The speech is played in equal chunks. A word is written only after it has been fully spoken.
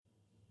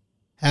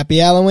Happy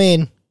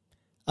Halloween.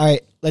 All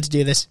right, let's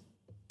do this.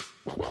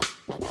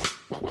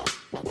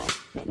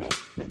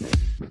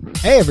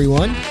 Hey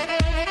everyone,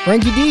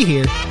 Frankie D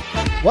here.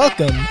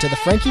 Welcome to the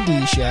Frankie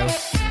D Show.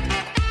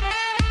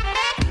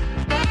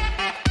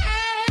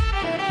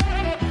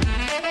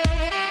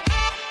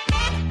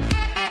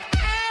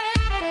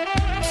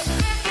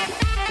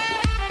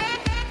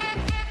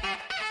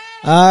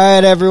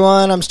 Alright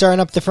everyone, I'm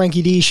starting up the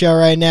Frankie D Show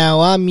right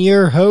now. I'm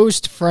your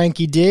host,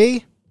 Frankie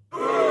D.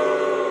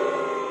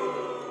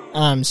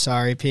 I'm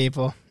sorry,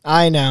 people.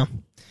 I know.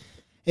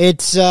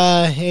 It's,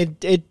 I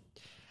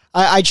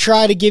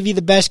try to give you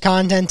the best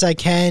content I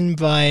can,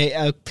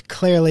 but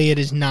clearly it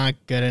is not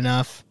good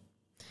enough.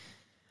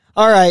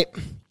 Alright,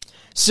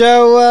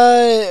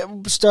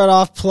 so start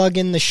off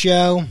plugging the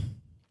show.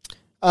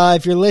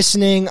 If you're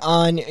listening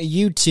on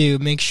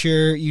YouTube, make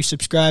sure you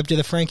subscribe to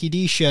the Frankie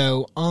D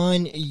Show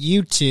on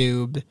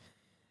YouTube.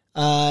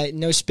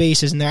 No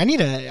spaces in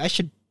there.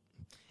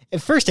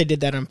 At first I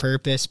did that on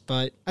purpose,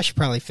 but I should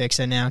probably fix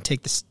that now.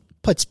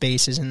 Put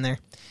spaces in there.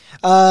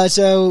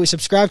 So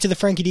subscribe to the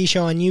Frankie D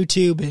Show on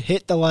YouTube.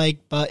 Hit the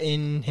like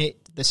button. Hit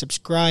the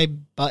subscribe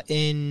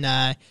button.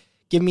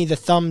 Give me the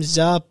thumbs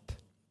up.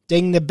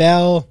 Ding the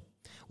bell.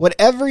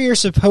 Whatever you're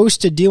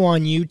supposed to do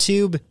on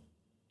YouTube,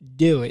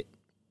 do it.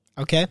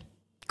 Okay?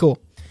 Cool.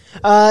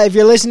 If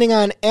you're listening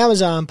on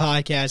Amazon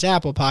Podcasts,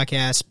 Apple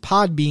Podcasts,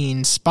 Podbean,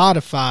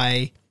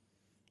 Spotify,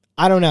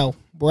 I don't know,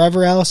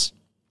 wherever else,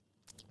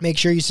 make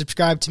sure you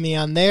subscribe to me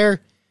on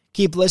there.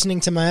 Keep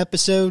listening to my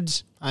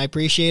episodes. I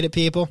appreciate it,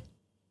 people.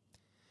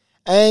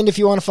 And if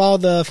you want to follow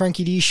the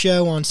Frankie D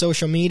Show on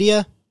social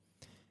media,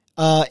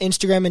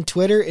 Instagram and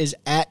Twitter is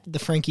at the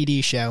Frankie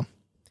D Show.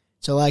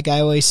 So like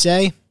I always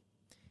say,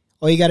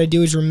 all you got to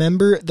do is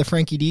remember the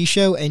Frankie D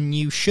Show, and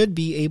you should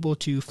be able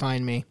to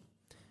find me.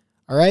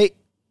 All right?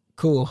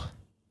 Cool.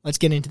 Let's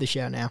get into the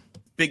show now.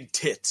 Big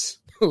tits.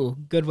 Ooh,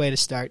 good way to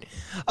start.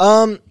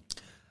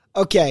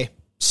 Okay.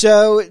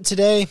 So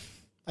today,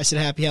 I said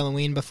Happy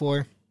Halloween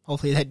before.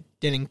 Hopefully that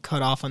didn't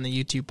cut off on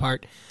the YouTube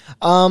part.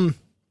 I'm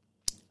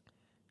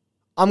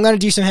going to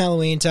do some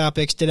Halloween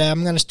topics today.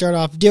 I'm going to start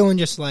off doing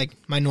just like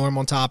my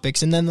normal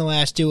topics, and then the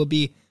last two will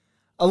be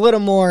a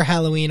little more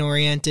Halloween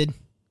oriented.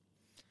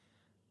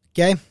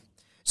 Okay?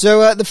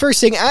 So the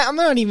first thing, I'm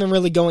not even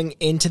really going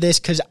into this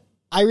because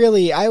I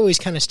always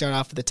kind of start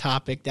off with a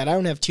topic that I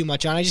don't have too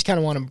much on. I just kind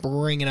of want to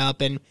bring it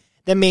up, and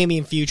then maybe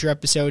in future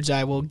episodes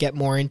I will get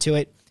more into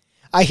it.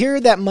 I hear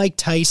that Mike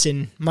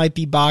Tyson might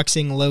be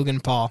boxing Logan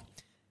Paul.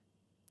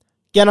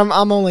 Again,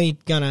 I'm only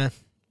going to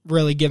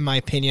really give my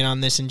opinion on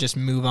this and just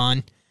move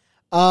on.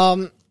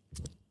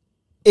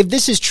 If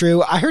this is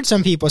true, I heard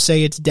some people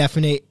say it's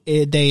definite,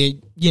 it's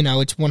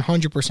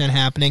 100%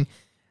 happening.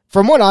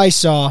 From what I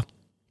saw,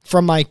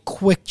 from my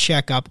quick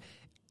checkup,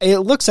 it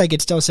looks like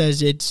it still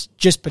says it's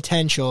just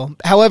potential.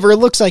 However, it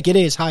looks like it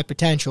is high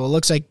potential. It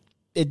looks like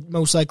it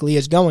most likely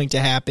is going to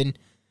happen.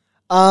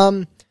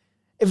 If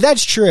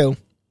that's true,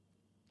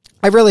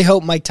 I really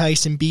hope Mike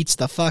Tyson beats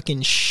the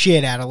fucking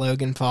shit out of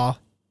Logan Paul.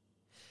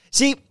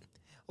 See,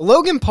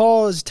 Logan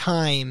Paul's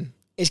time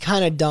is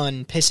kind of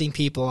done pissing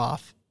people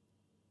off.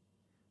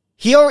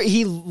 He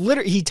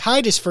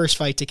tied his first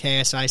fight to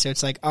KSI, so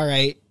it's like, all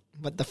right,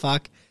 what the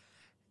fuck?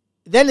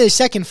 Then his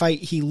second fight,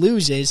 he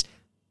loses.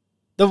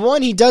 The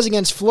one he does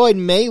against Floyd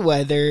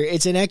Mayweather,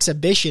 it's an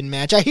exhibition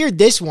match. I hear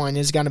this one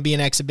is going to be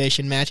an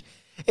exhibition match.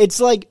 It's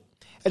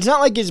not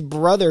like his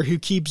brother who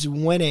keeps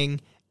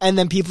winning, and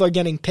then people are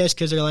getting pissed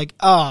because they're like,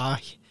 well,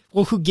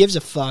 who gives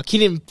a fuck? He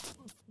didn't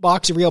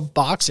box a real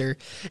boxer.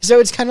 So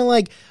it's kind of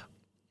like,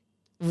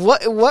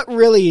 what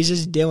really is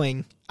this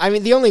doing? I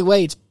mean, the only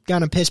way it's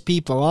going to piss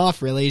people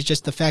off, really, is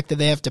just the fact that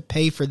they have to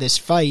pay for this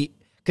fight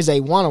because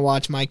they want to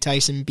watch Mike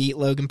Tyson beat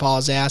Logan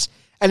Paul's ass,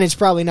 and it's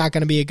probably not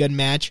going to be a good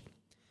match.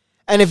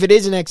 And if it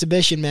is an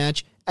exhibition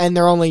match, and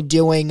they're only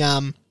doing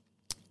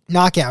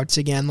knockouts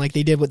again, like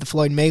they did with the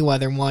Floyd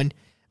Mayweather one,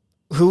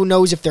 who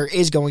knows if there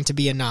is going to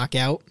be a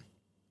knockout?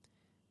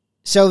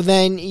 So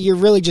then you're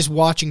really just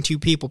watching two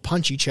people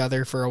punch each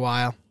other for a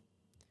while.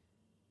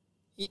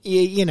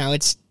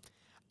 It's...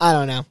 I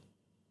don't know.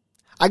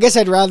 I guess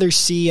I'd rather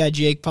see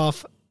Jake Paul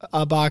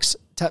box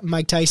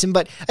Mike Tyson,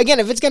 but again,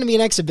 if it's going to be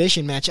an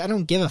exhibition match, I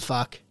don't give a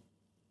fuck.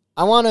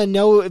 I want to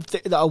know if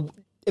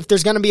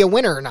there's going to be a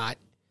winner or not.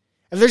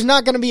 If there's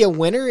not going to be a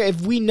winner, if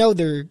we know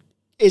there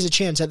is a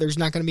chance that there's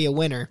not going to be a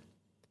winner,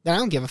 then I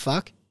don't give a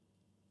fuck.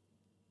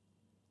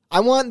 I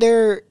want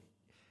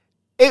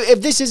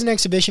if this is an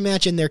exhibition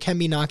match and there can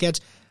be knockouts,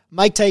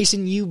 Mike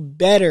Tyson, you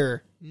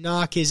better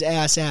knock his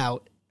ass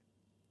out.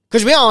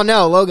 Because we all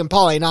know Logan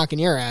Paul ain't knocking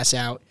your ass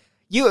out.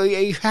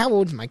 How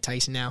old is Mike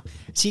Tyson now?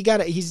 So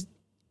he's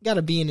got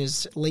to be in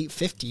his late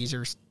 50s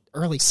or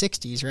early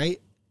 60s,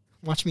 right?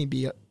 Watch me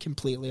be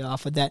completely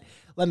off with that.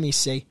 Let me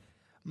see.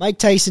 Mike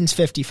Tyson's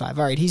 55.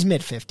 All right, he's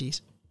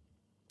mid-50s.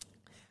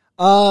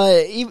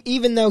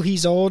 Even though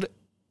he's old,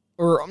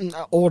 or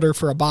older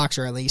for a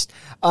boxer at least,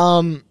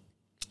 I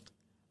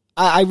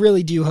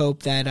really do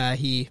hope that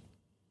he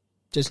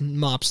just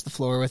mops the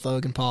floor with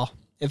Logan Paul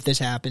if this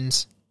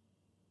happens.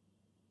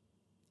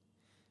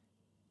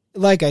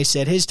 like I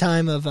said, his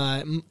time of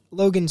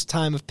Logan's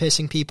time of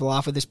pissing people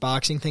off with this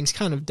boxing thing's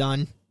kind of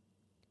done.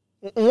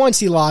 Once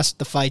he lost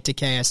the fight to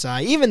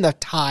KSI, even the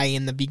tie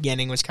in the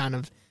beginning was kind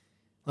of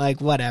like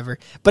whatever.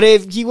 But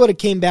if he would have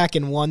came back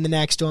and won the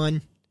next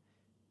one,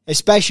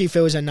 especially if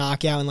it was a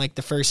knockout in like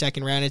the first,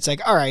 second round, it's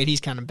like, all right,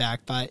 he's kind of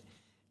back. But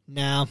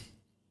no,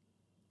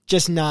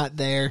 just not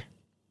there.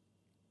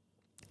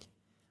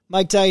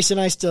 Mike Tyson,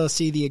 I still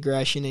see the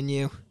aggression in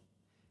you.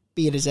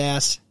 Beat his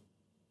ass.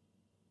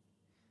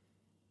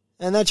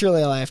 And that's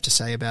really all I have to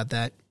say about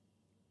that.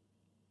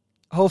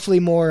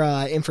 Hopefully more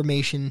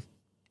information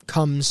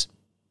comes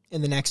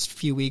in the next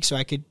few weeks so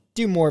I could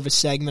do more of a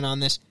segment on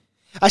this.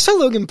 I saw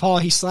Logan Paul,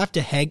 he slapped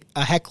a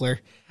heckler.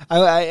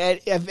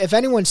 If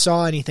anyone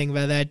saw anything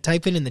about that,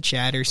 type it in the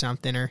chat or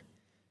something. Or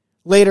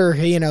later,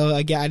 again,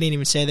 I didn't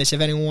even say this.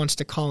 If anyone wants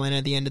to call in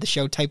at the end of the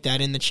show, type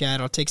that in the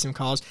chat. I'll take some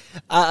calls.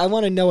 I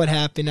want to know what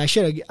happened. I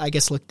should have, I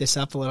guess, looked this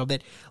up a little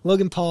bit.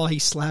 Logan Paul, he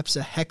slaps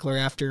a heckler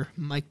after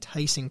Mike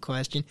Tyson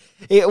question.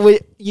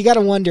 You got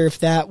to wonder if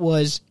that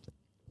was,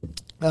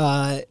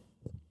 planned.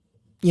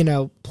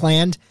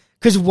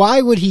 Because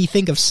why would he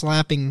think of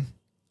slapping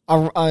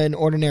an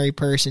ordinary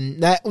person?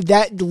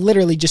 That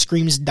literally just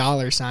screams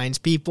dollar signs.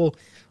 People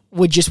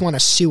would just want to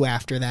sue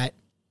after that.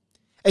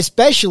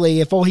 Especially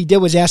if all he did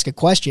was ask a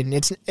question.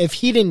 If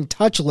he didn't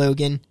touch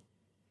Logan,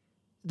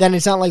 then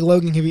it's not like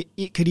Logan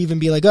could even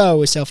be like, oh, it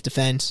was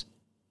self-defense.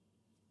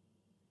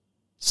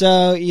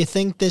 So you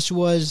think this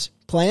was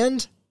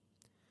planned?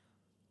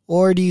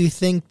 Or do you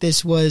think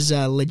this was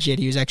legit?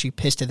 He was actually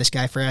pissed at this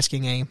guy for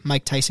asking a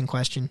Mike Tyson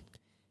question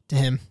to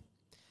him.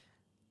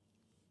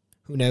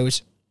 Who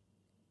knows?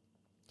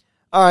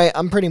 All right,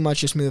 I'm pretty much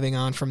just moving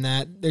on from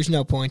that. There's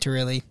no point to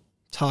really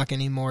talk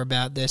anymore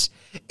about this.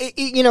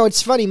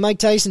 It's funny. Mike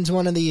Tyson's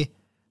one of the,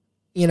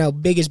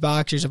 biggest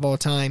boxers of all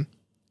time.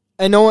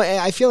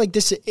 I feel like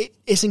this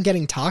isn't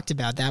getting talked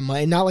about that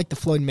much. Not like the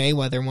Floyd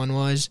Mayweather one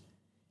was.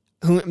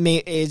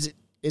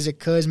 Is it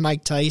because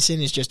Mike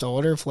Tyson is just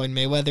older? Floyd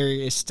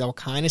Mayweather is still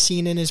kind of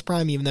seen in his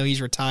prime, even though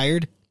he's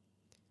retired.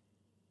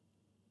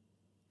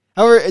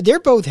 However, they're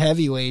both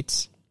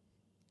heavyweights.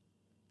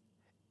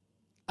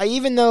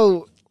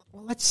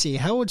 Let's see,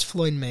 how old's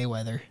Floyd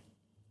Mayweather?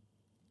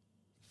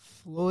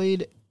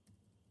 Floyd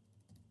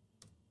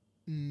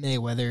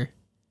Mayweather.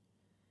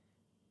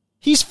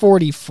 He's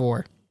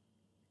 44.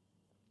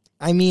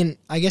 I mean,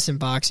 I guess in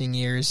boxing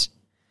years,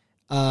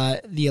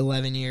 the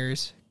 11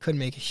 years could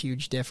make a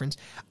huge difference.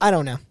 I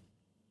don't know.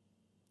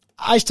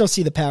 I still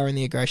see the power and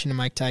the aggression of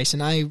Mike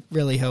Tyson. I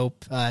really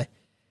hope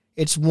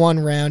it's one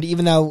round,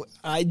 even though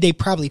they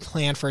probably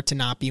plan for it to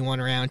not be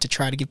one round to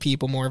try to give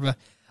people more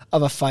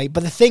of a fight.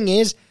 But the thing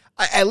is,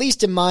 at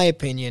least in my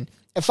opinion,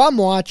 if I'm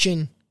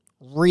watching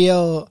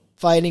real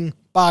fighting,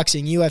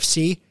 boxing,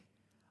 UFC,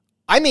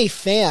 I'm a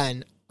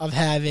fan of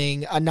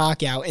having a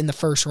knockout in the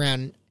first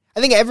round. I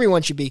think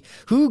everyone should be.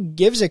 Who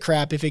gives a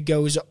crap if it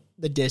goes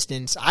the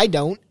distance? I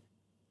don't.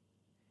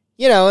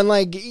 And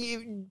like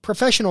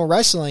professional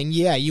wrestling,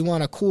 yeah, you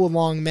want a cool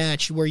long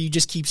match where you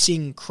just keep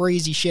seeing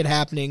crazy shit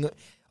happening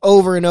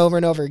over and over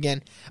and over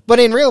again. But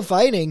in real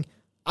fighting,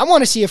 I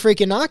want to see a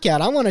freaking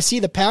knockout. I want to see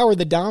the power,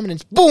 the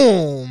dominance.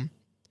 Boom!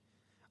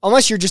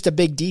 Unless you're just a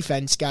big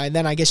defense guy,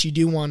 then I guess you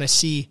do want to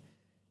see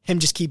him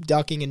just keep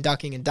ducking and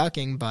ducking and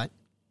ducking. But,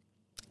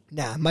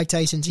 nah, Mike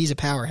Tyson's, he's a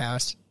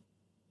powerhouse.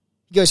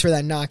 He goes for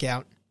that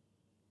knockout.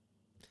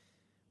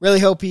 Really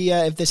hope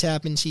if this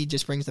happens, he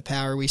just brings the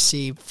power we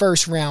see.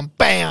 First round,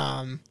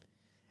 bam!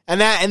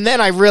 And then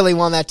I really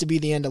want that to be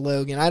the end of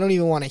Logan. I don't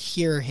even want to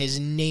hear his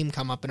name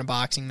come up in a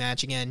boxing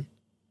match again.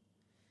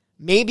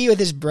 Maybe with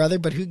his brother,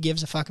 but who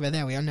gives a fuck about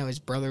that? We all know his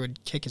brother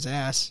would kick his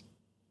ass.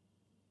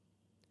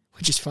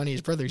 Which is funny,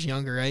 his brother's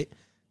younger, right?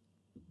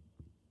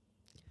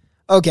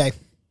 Okay.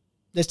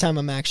 This time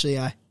I'm actually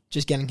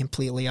just getting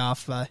completely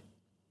off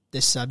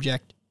this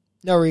subject.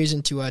 No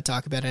reason to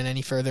talk about it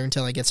any further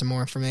until I get some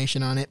more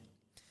information on it.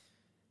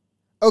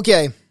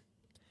 Okay.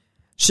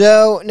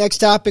 So, next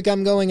topic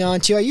I'm going on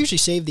to. I usually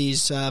save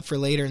these for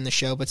later in the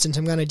show, but since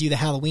I'm going to do the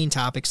Halloween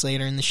topics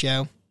later in the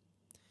show,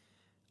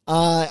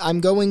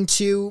 I'm going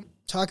to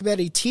talk about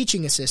a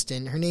teaching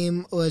assistant. Her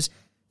name was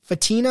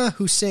Fatinah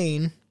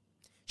Hossain.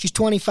 She's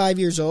 25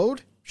 years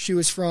old. She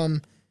was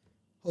from,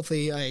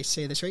 hopefully I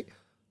say this right,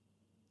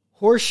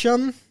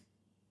 Horsham.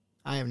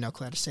 I have no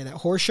clue how to say that.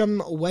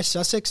 Horsham, West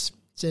Sussex.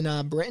 It's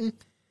in Britain.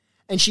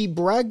 And she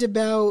bragged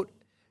about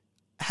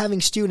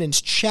having students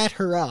chat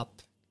her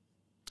up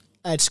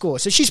at school.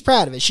 So she's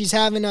proud of it. She's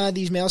having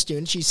these male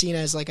students. She's seen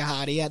as like a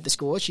hottie at the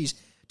school. She's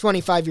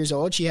 25 years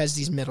old. She has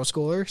these middle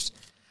schoolers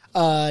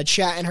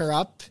chatting her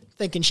up,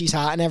 thinking she's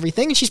hot and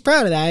everything. And she's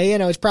proud of that.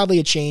 It's probably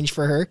a change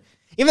for her.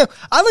 Even though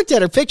I looked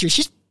at her picture,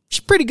 she's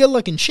a pretty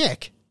good-looking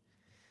chick.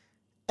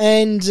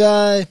 And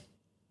I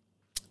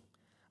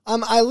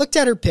looked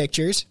at her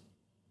pictures,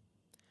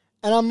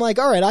 and I'm like,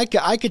 all right,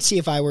 I could see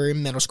if I were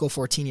in middle school,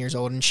 14 years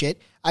old and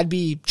shit, I'd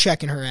be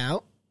checking her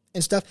out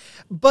and stuff.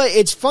 But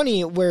it's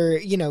funny where,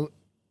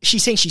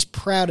 she's saying she's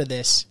proud of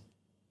this.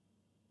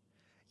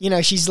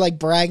 she's like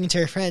bragging to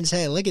her friends,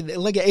 hey, look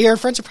at her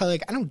friends are probably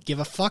like, I don't give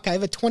a fuck. I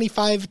have a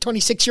 25,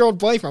 26-year-old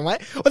boyfriend.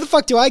 What the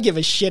fuck do I give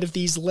a shit if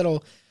these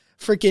little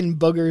freaking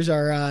boogers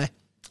are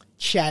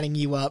chatting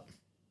you up?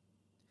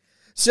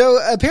 So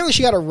apparently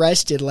she got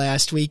arrested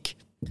last week,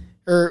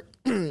 or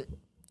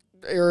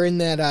in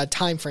that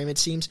time frame, it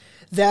seems,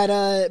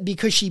 that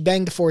because she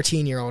banged a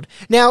 14-year-old.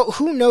 Now,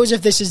 who knows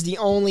if this is the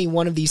only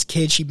one of these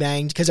kids she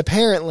banged, because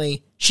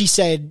apparently she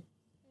said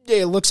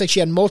it looks like she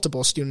had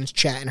multiple students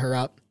chatting her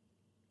up.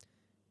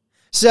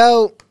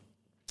 So,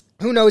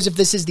 who knows if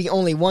this is the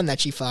only one that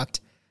she fucked.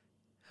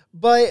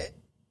 But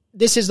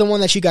this is the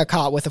one that she got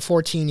caught with, a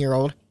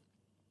 14-year-old.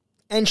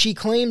 And she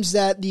claims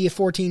that the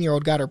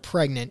 14-year-old got her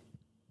pregnant.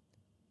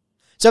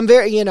 So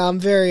I'm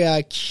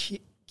very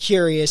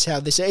curious how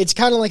this... It's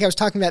kind of like I was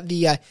talking about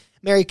the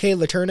Mary Kay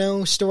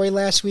Letourneau story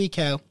last week,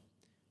 how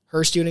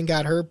her student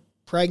got her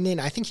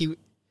pregnant. I think he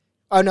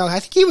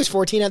was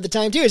 14 at the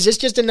time, too. Is this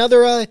just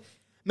another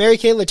Mary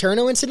Kay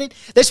Letourneau incident?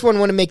 This one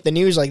wouldn't make the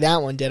news like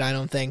that one did, I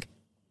don't think.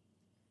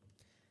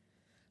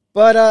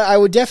 But I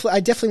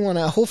definitely want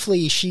to,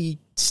 hopefully she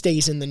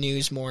stays in the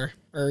news more.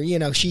 Or,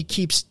 she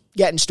keeps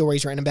getting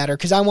stories written about her,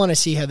 because I want to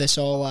see how this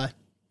all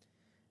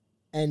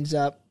ends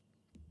up.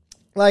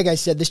 Like I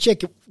said, this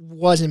chick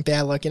wasn't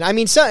bad looking. I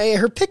mean,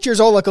 her pictures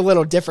all look a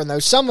little different, though.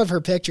 Some of her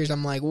pictures,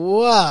 I'm like,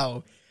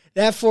 whoa.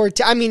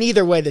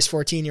 Either way, this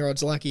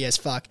 14-year-old's lucky as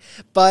fuck.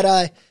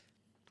 But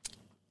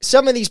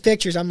some of these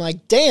pictures, I'm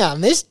like, damn,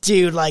 this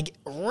dude, like,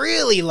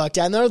 really looked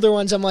out. And the other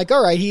ones, I'm like,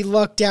 all right, he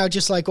looked out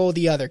just like all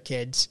the other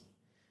kids.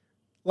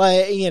 All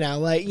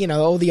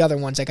the other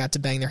ones that got to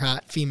bang their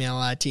hot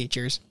female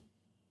teachers.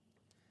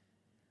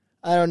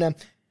 I don't know.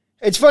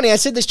 It's funny, I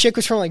said this chick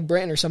was from, like,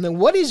 Britain or something.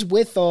 What is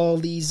with all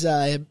these,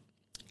 I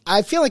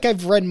feel like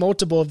I've read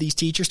multiple of these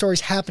teacher stories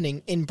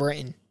happening in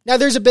Britain. Now,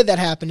 there's a bit that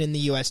happened in the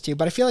U.S., too,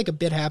 but I feel like a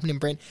bit happened in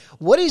Britain.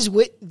 What is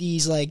with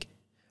these, like,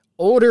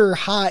 older,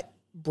 hot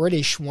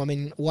British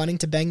women wanting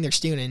to bang their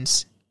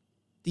students?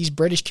 These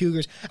British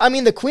cougars. I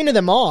mean, the queen of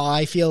them all,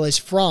 I feel, is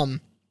from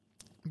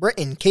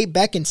Britain, Kate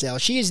Beckinsale.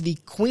 She is the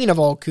queen of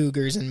all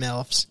cougars and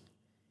MILFs.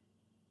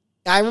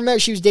 I remember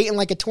she was dating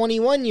like a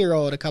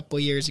 21-year-old a couple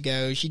years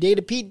ago. She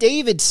dated Pete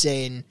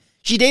Davidson.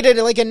 She dated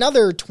like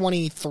another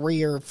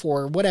 23 or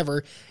 4,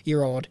 whatever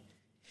year old.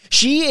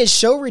 She is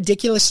so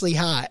ridiculously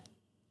hot.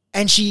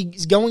 And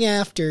she's going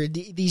after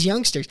these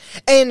youngsters.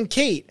 And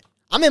Kate,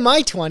 I'm in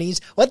my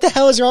 20s. What the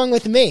hell is wrong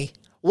with me?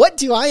 What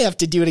do I have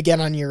to do to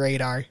get on your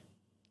radar?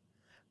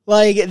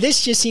 Like,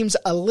 this just seems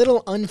a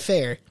little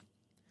unfair.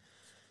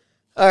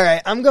 All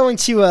right, I'm going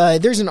to,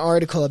 there's an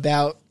article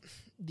about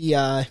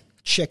the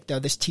chick, though,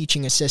 this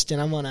teaching assistant.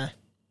 I want to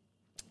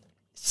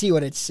see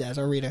what it says.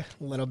 I'll read a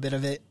little bit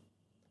of it.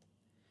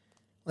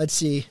 Let's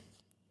see.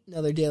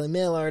 Another Daily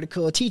Mail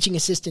article. A teaching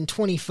assistant,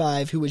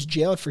 25, who was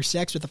jailed for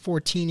sex with a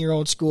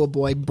 14-year-old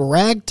schoolboy,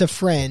 bragged to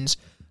friends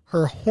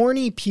her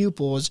horny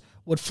pupils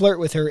would flirt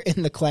with her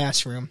in the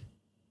classroom.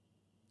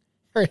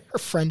 Her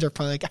friends are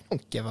probably like, I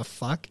don't give a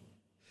fuck.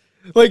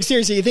 Like,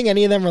 seriously, you think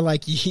any of them are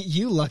like,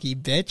 you lucky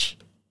bitch?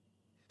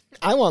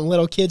 I want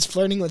little kids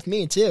flirting with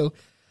me, too.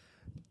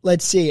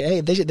 Let's see.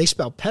 Hey, they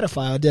spell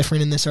pedophile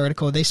different in this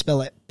article. They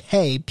spell it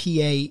pay,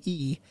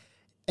 P-A-E.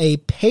 A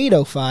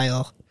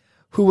pedophile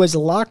who was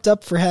locked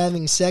up for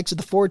having sex with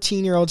a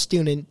 14-year-old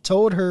student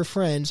told her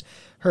friends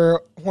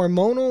her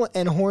hormonal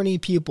and horny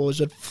pupils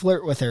would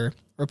flirt with her,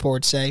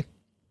 reports say.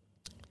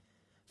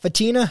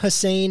 Fatinah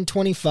Hossain,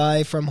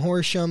 25, from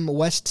Horsham,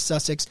 West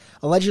Sussex,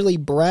 allegedly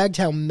bragged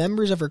how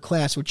members of her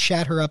class would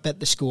chat her up at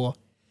the school.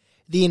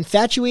 The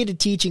infatuated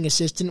teaching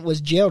assistant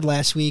was jailed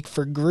last week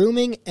for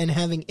grooming and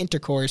having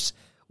intercourse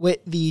with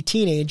the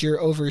teenager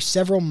over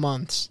several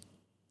months.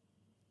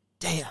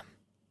 Damn.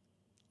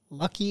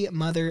 Lucky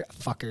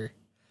motherfucker.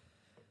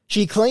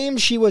 She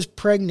claimed she was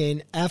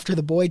pregnant after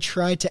the boy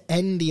tried to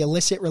end the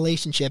illicit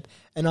relationship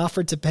and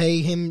offered to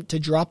pay him to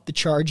drop the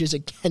charges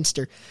against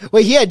her.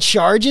 Wait, he had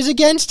charges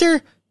against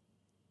her?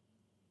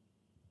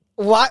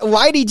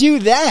 Why'd he do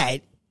that?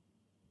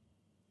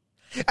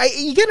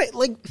 You gotta,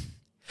 like...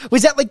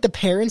 Was that, like, the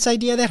parents'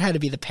 idea? That had to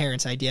be the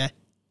parents' idea.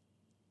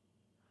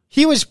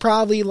 He was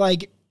probably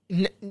like,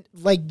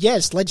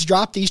 yes, let's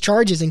drop these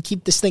charges and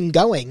keep this thing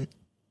going.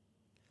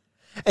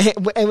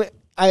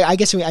 I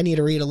guess I need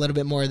to read a little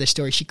bit more of this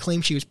story. She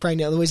claimed she was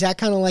pregnant. Was that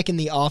kind of like in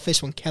The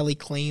Office when Kelly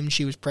claimed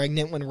she was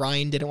pregnant when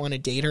Ryan didn't want to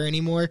date her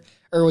anymore?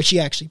 Or was she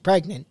actually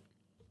pregnant?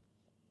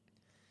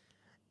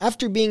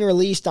 After being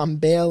released on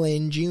bail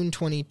in June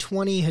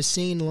 2020,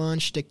 Hossain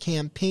launched a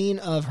campaign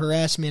of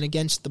harassment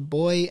against the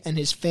boy and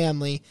his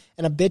family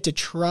in a bid to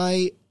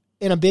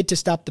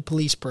stop the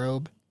police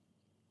probe.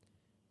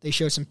 They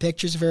show some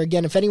pictures of her.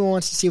 Again, if anyone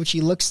wants to see what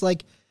she looks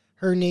like,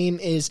 her name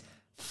is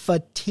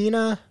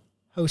Fatinah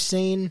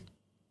Hossain.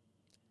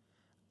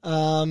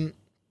 They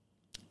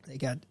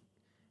got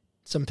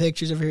some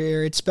pictures of her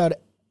here. It's spelled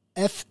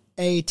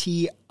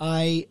Fatinah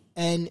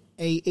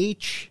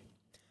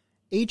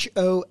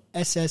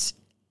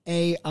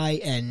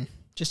Hossain,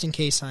 just in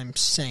case I'm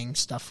saying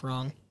stuff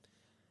wrong.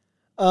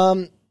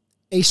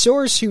 A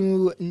source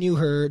who knew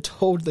her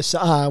told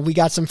we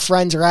got some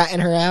friends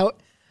ratting her out.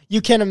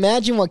 You can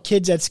imagine what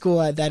kids at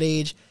school at that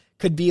age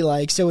could be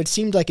like, so it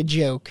seemed like a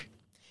joke.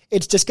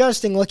 It's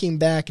disgusting looking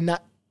back,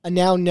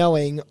 now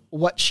knowing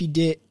what she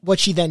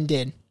then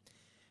did.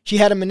 She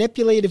had a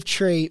manipulative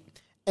trait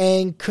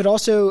and could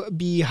also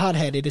be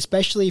hot-headed,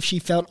 especially if she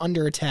felt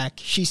under attack.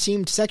 She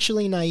seemed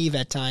sexually naive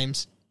at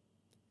times.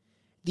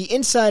 The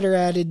insider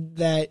added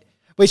that...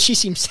 Wait, she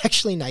seemed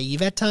sexually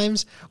naive at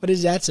times? What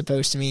is that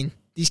supposed to mean?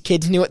 These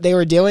kids knew what they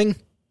were doing?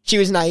 She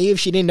was naive?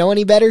 She didn't know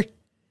any better?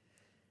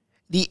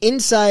 The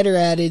insider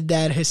added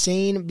that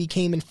Hossain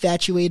became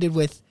infatuated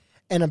with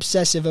and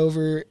obsessive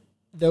over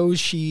those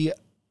she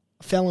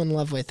fell in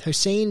love with.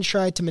 Hossain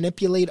tried to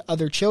manipulate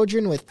other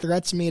children with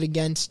threats made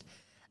against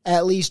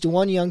at least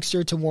one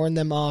youngster to warn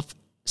them off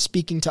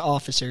speaking to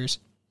officers.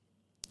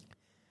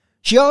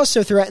 She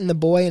also threatened the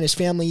boy and his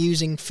family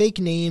using fake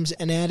names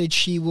and added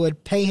she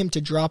would pay him to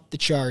drop the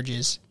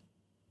charges.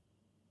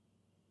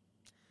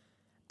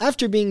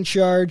 After being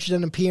charged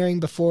and appearing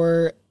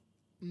before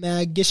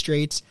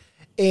magistrates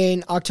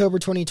in October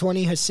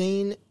 2020,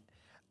 Hossain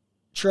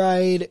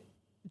tried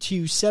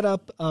to set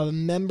up a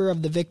member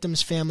of the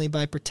victim's family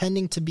by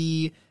pretending to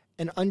be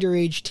an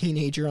underage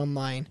teenager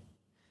online.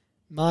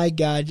 My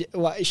God,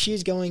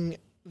 she's going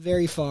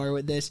very far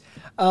with this.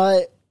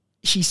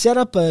 She set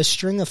up a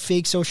string of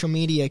fake social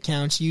media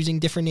accounts using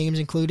different names,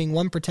 including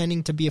one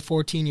pretending to be a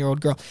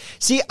 14-year-old girl.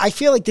 See, I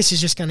feel like this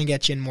is just going to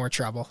get you in more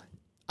trouble.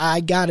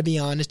 I got to be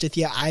honest with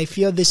you. I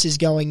feel this is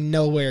going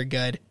nowhere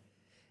good.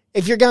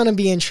 If you're going to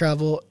be in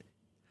trouble,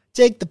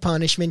 take the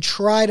punishment.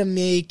 Try to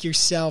make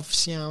yourself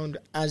sound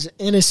as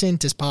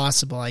innocent as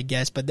possible, I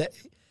guess. But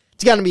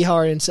it's going to be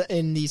hard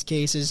in these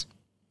cases.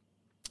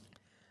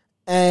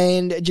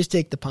 And just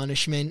take the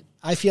punishment.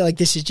 I feel like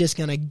this is just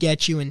going to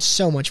get you in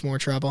so much more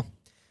trouble.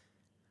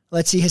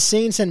 Let's see.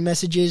 Hossain sent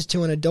messages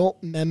to an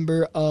adult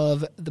member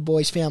of the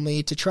boy's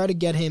family to try to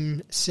get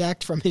him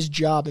sacked from his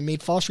job and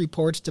made false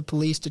reports to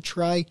police to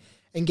try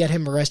and get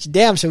him arrested.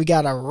 Damn, so we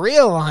got a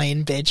real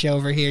lying bitch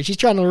over here. She's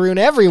trying to ruin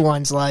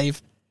everyone's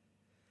life.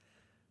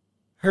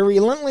 Her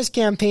relentless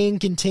campaign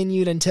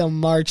continued until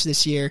March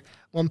this year,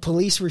 when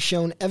police were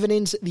shown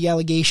evidence the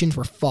allegations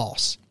were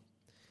false.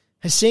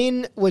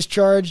 Hossain was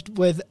charged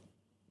with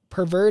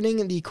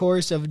perverting the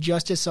course of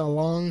justice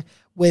along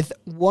with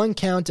one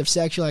count of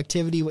sexual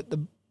activity with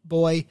the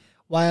boy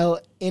while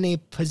in a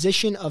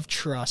position of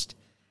trust.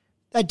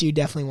 That dude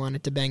definitely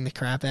wanted to bang the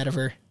crap out of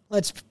her.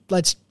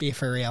 Let's be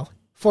for real.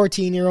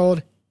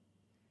 14-year-old,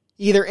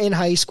 either in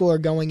high school or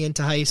going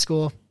into high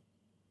school.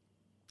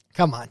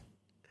 Come on.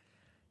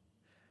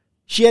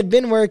 She had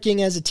been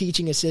working as a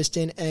teaching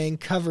assistant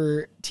and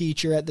cover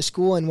teacher at the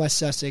school in West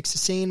Sussex.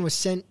 Hossain was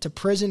sent to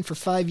prison for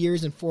 5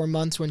 years and 4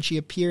 months when she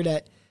appeared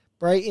at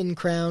Brighton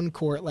Crown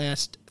Court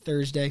last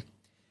Thursday.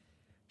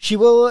 She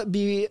will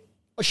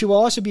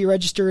also be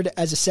registered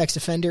as a sex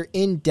offender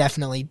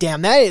indefinitely.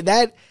 Damn,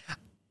 that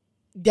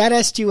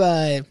has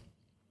to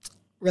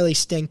really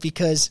stink,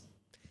 because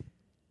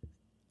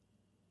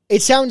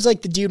it sounds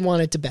like the dude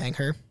wanted to bang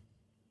her.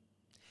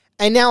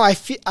 And now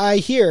I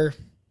hear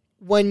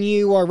when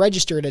you are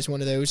registered as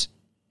one of those,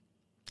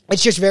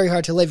 it's just very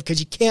hard to live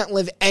because you can't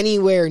live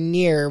anywhere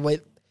near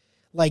with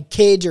like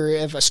kids, or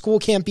if a school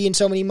can't be in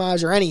so many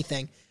miles or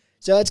anything.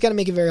 So it's going to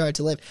make it very hard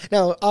to live.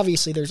 Now,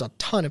 obviously, there's a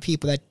ton of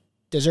people that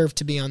deserve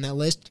to be on that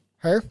list.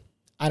 Her?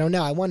 I don't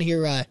know. I want to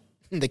hear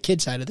the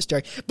kid side of the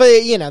story.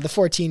 But, you know, the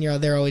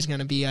 14-year-old, they're always going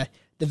to be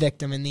the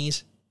victim in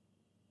these.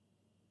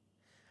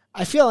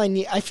 I feel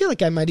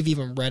like I might have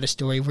even read a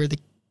story where the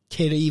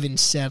kid even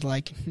said,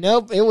 like,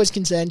 nope, it was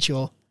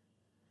consensual.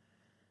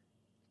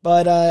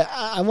 But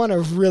I want to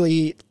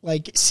really,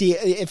 like, see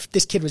if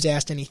this kid was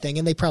asked anything,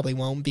 and they probably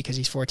won't because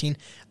he's 14,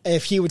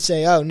 if he would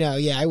say, oh, no,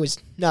 yeah, I was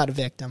not a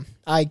victim.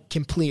 I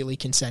completely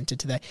consented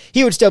to that.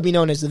 He would still be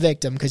known as the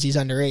victim because he's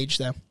underage,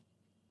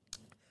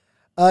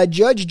 though.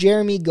 Judge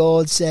Jeremy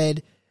Gold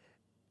said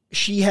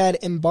she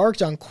had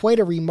embarked on quite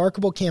a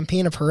remarkable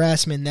campaign of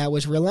harassment that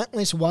was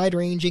relentless,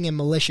 wide-ranging, and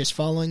malicious,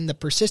 following the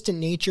persistent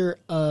nature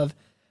of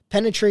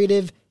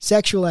penetrative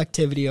sexual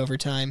activity over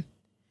time.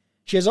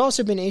 She has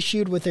also been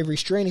issued with a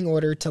restraining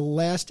order to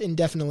last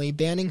indefinitely,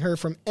 banning her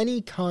from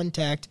any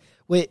contact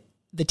with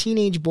the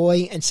teenage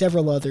boy and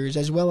several others,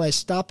 as well as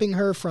stopping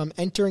her from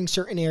entering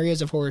certain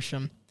areas of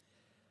Horsham.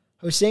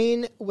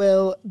 Hossain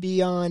will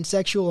be on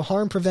sexual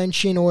harm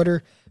prevention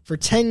order for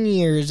 10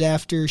 years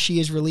after she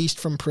is released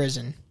from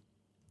prison.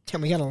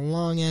 Damn, we got a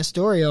long-ass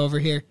story over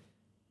here.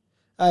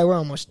 We're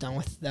almost done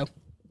with it, though.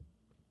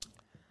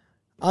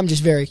 I'm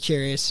just very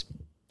curious.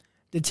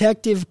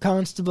 Detective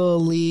Constable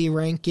Lee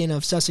Rankin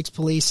of Sussex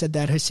Police said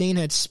that Hossain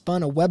had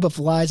spun a web of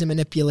lies and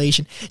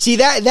manipulation. See,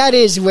 that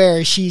is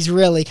where she's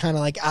really kind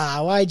of like,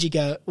 why'd you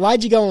go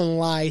and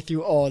lie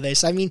through all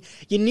this? I mean,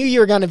 you knew you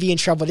were going to be in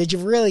trouble. Did you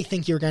really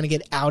think you were going to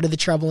get out of the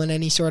trouble in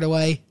any sort of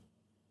way?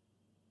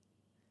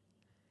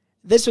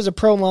 This was a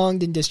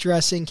prolonged and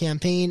distressing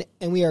campaign,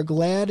 and we are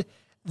glad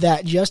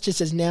that justice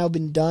has now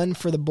been done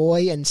for the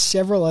boy and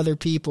several other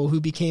people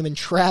who became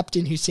entrapped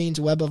in Hossain's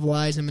web of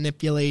lies and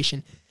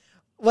manipulation.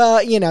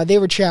 Well, they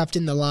were trapped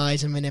in the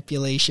lies and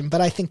manipulation,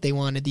 but I think they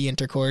wanted the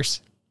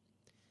intercourse.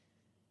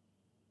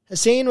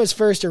 Hossain was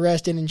first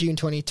arrested in June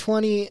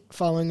 2020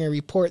 following a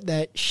report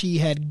that she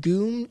had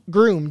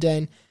groomed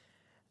and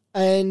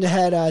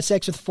had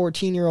sex with a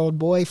 14-year-old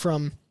boy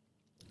from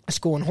a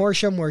school in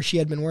Horsham where she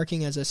had been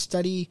working as a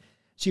study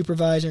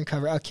supervisor and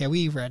cover. Okay,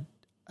 we read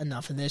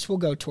enough of this. We'll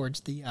go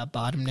towards the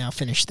bottom now,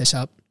 finish this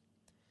up.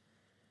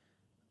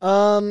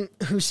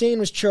 Hossain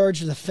was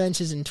charged with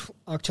offenses in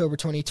October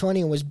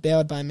 2020 and was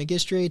bailed by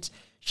magistrates.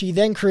 She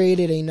then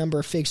created a number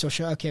of fake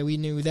social... Okay, we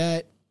knew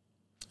that.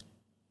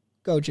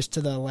 Go just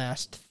to the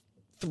last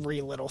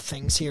three little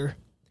things here.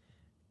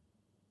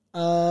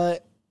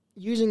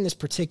 Using this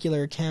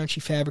particular account,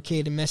 she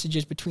fabricated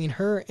messages between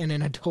her and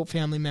an adult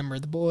family member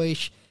of the boy.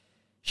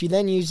 She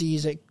then used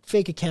these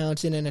fake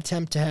accounts in an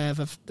attempt to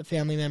have the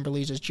family member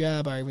lose his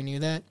job. I already knew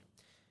that.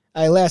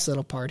 Last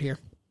little part here.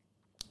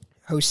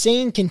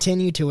 Hossain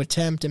continued to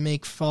attempt to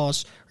make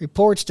false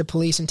reports to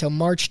police until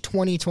March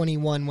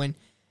 2021 when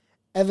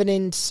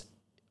evidence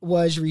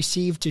was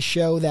received to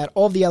show that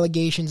all the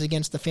allegations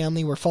against the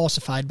family were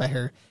falsified by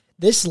her.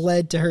 This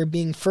led to her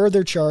being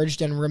further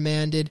charged and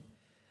remanded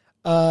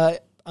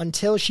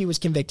until she was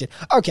convicted.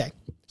 Okay,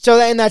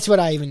 and that's what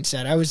I even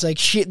said. I was like,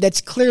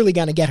 that's clearly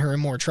going to get her in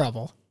more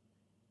trouble.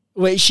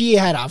 She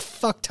had a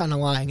fuck ton of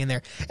lying in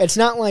there. It's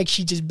not like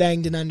she just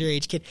banged an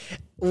underage kid.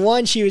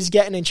 Once she was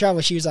getting in trouble,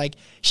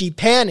 she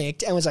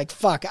panicked and was like,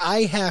 fuck,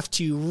 I have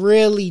to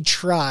really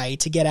try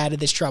to get out of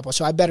this trouble,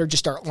 so I better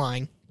just start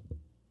lying.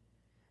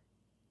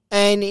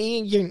 And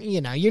you're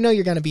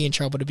going to be in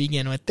trouble to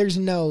begin with. There's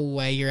no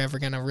way you're ever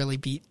going to really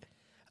beat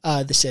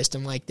the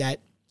system like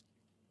that.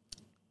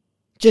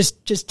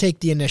 Just take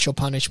the initial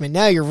punishment.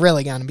 Now you're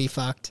really going to be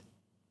fucked.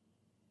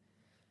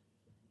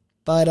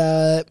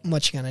 But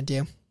what you going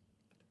to do?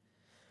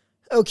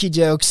 Okie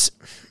dokes.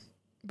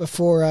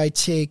 Before I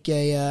take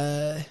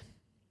a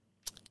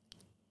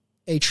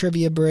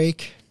trivia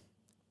break,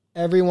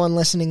 everyone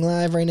listening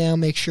live right now,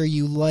 make sure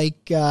you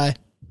like the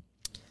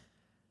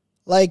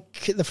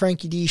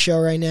Frankie D show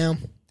right now.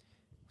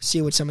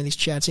 See what some of these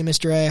chats say.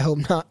 Mr. A, I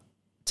hope not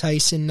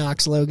Tyson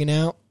knocks Logan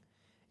out.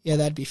 Yeah,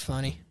 that'd be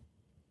funny.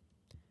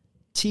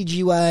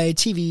 TGY,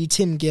 TV,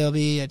 Tim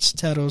Gilby, it's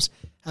Tuttles.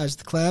 How's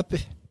the clap?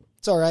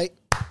 It's alright.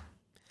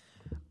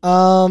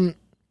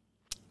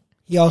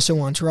 He also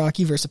wants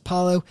Rocky versus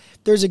Apollo.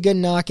 If there's a good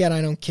knockout, I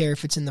don't care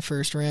if it's in the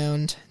first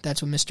round.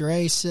 That's what Mr.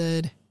 A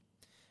said.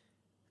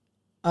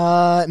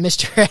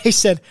 Mr. A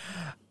said,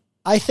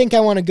 I think I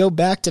want to go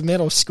back to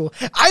middle school.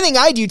 I think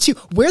I do too.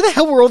 Where the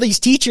hell were all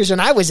these teachers when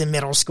I was in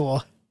middle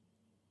school?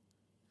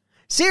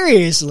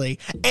 Seriously.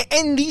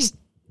 And these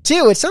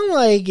two, it's not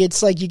like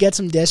it's like you get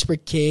some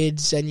desperate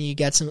kids and you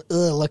got some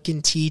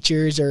looking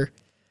teachers or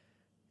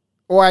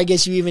I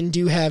guess you even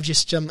do have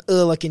just some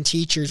looking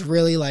teachers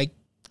really like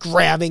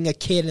grabbing a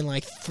kid and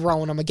like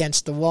throwing them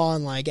against the wall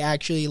and like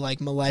actually like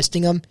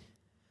molesting them.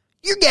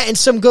 You're getting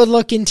some good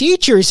looking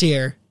teachers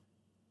here.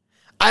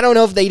 I don't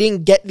know if they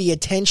didn't get the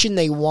attention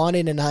they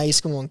wanted in high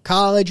school and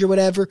college or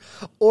whatever,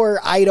 or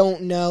I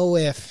don't know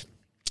if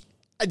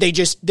they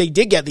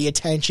did get the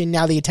attention.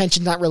 Now the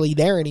attention's not really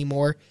there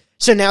anymore.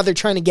 So now they're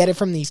trying to get it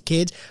from these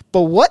kids.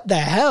 But what the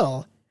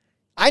hell?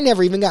 I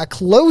never even got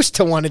close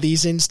to one of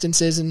these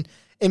instances in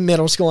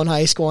middle school and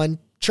high school. And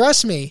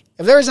trust me,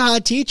 if there was a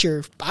hot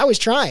teacher, I was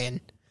trying.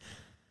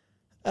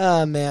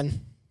 Oh,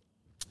 man.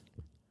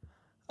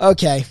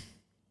 Okay.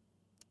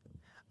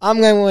 I'm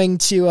going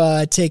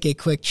to take a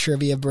quick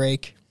trivia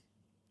break.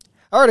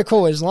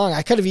 Article was long.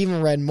 I could have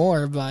even read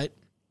more, but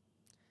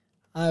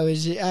I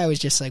was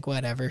just like,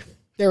 whatever.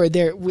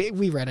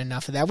 We read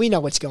enough of that. We know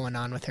what's going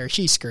on with her.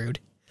 She's screwed.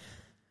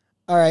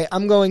 All right,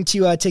 I'm going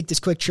to take this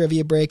quick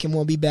trivia break, and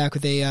we'll be back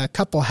with a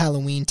couple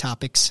Halloween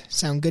topics.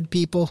 Sound good,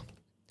 people?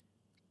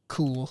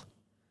 Cool.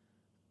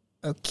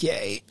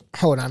 Okay.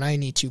 Hold on. I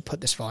need to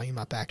put this volume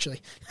up,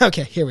 actually.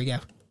 Okay, here we go.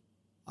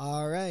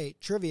 All right,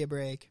 trivia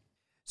break.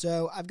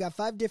 So I've got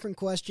 5 different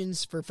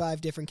questions for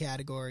 5 different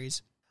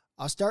categories.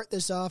 I'll start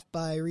this off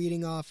by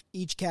reading off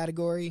each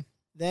category.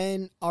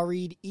 Then I'll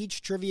read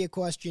each trivia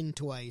question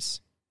twice.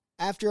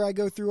 After I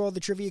go through all the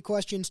trivia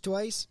questions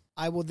twice,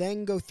 I will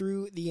then go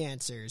through the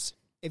answers.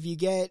 If you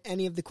get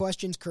any of the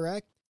questions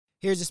correct,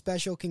 here's a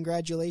special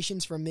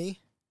congratulations from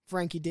me,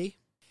 Frankie D.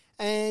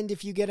 And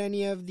if you get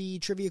any of the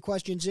trivia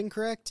questions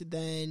incorrect,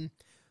 then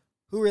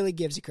who really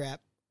gives a crap?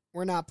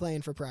 We're not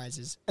playing for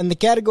prizes. And the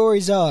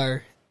categories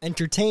are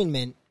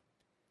entertainment,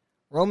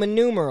 Roman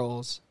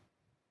numerals,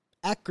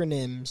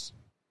 acronyms,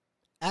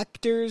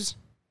 actors,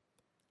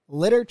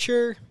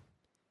 literature,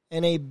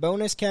 and a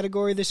bonus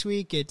category this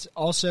week, it's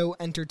also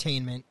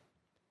entertainment.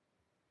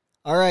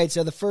 All right,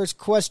 so the first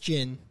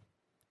question,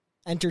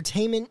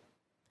 entertainment.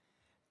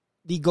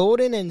 The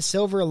Golden and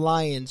Silver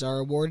Lions are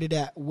awarded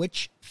at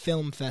which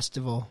film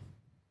festival?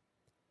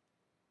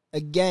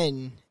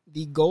 Again,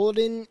 the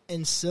Golden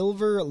and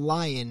Silver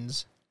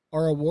Lions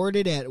are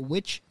awarded at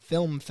which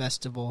film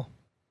festival?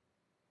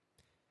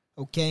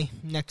 Okay,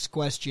 next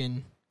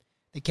question.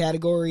 The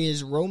category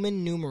is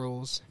Roman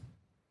numerals.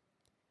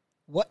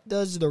 What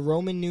does the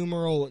Roman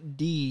numeral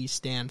D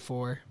stand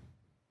for?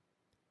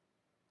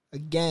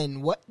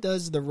 Again, what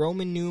does the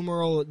Roman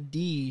numeral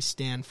D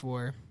stand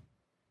for?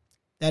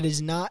 That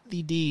is not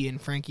the D in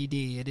Frankie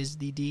D. It is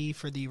the D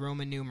for the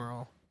Roman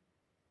numeral.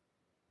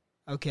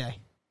 Okay.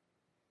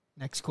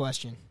 Next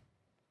question.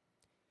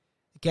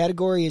 The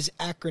category is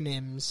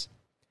acronyms.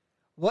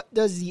 What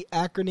does the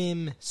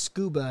acronym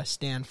SCUBA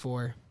stand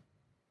for?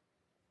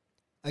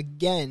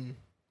 Again,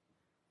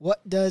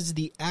 what does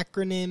the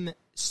acronym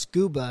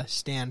SCUBA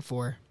stand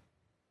for?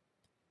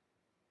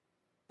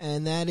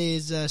 And that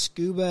is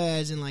scuba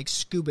as in like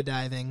scuba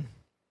diving.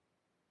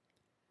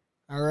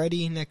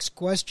 Alrighty, next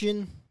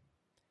question.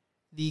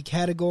 The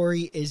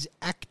category is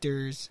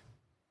actors.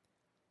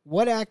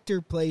 What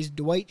actor plays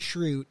Dwight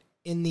Schrute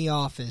in The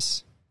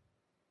Office?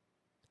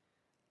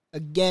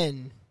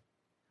 Again,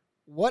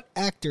 what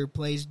actor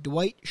plays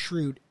Dwight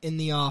Schrute in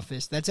The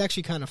Office? That's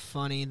actually kind of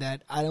funny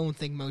that I don't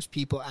think most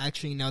people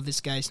actually know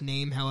this guy's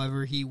name.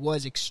 However, he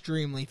was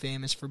extremely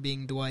famous for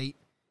being Dwight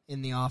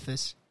in The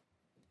Office.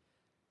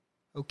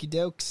 Okie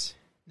dokes.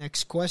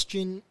 Next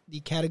question. The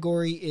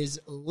category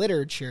is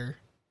literature.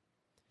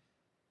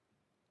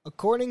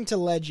 According to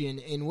legend,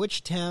 in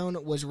which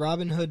town was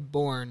Robin Hood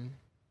born?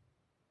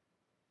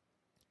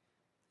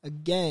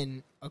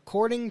 Again,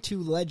 according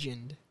to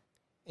legend,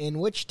 in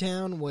which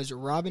town was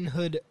Robin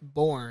Hood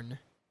born?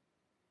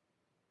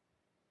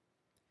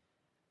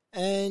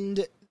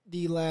 And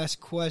the last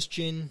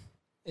question,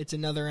 it's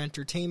another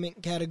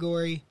entertainment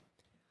category.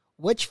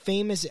 Which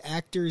famous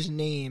actor's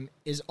name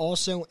is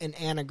also an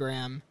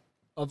anagram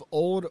of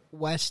Old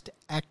West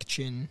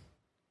Action?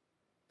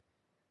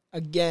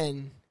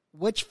 Again,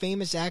 which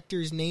famous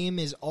actor's name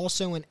is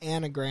also an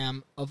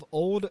anagram of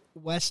Old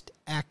West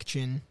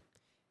Action?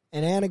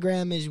 An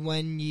anagram is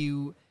when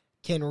you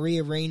can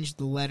rearrange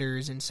the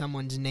letters in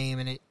someone's name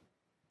and it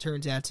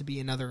turns out to be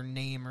another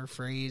name or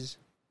phrase.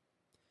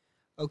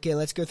 Okay,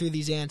 let's go through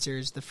these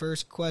answers. The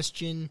first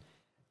question,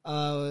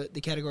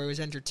 the category was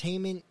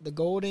entertainment. The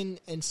Golden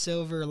and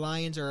Silver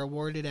Lions are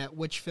awarded at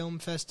which film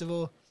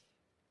festival?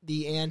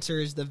 The answer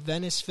is the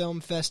Venice Film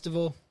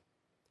Festival.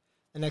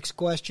 The next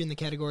question, the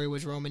category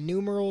was Roman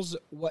numerals.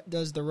 What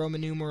does the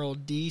Roman numeral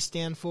D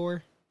stand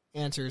for?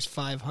 Answer is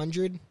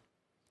 500.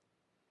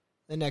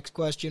 The next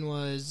question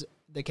was,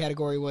 the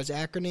category was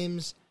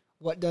acronyms.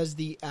 What does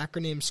the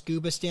acronym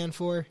SCUBA stand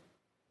for?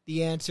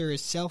 The answer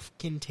is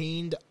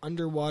self-contained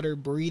underwater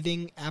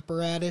breathing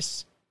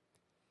apparatus.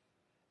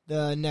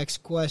 The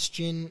next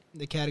question,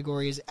 the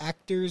category is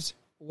actors.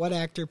 What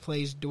actor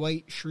plays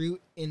Dwight Schrute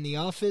in The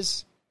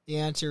Office? The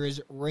answer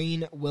is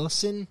Rainn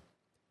Wilson.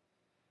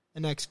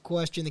 The next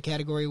question, the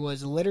category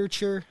was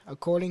literature.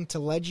 According to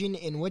legend,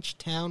 in which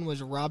town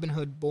was Robin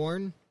Hood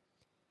born?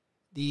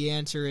 The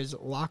answer is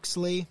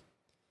Locksley.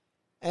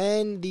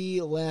 And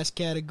the last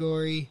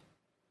category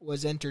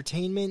was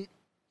entertainment.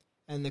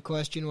 And the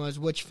question was,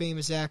 which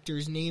famous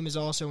actor's name is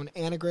also an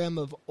anagram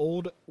of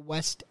Old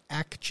West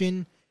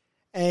Action?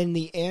 And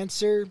the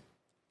answer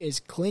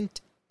is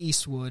Clint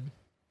Eastwood.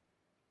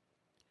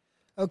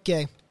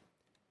 Okay,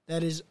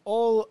 that is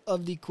all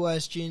of the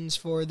questions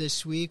for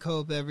this week.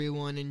 Hope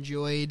everyone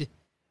enjoyed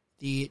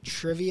the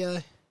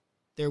trivia.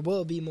 There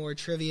will be more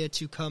trivia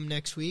to come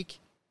next week.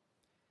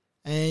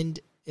 And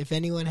if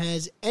anyone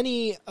has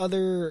any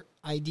other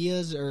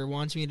ideas or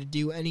wants me to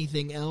do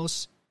anything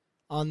else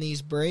on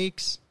these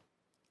breaks,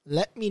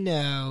 let me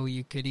know.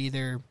 You could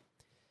either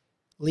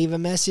leave a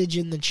message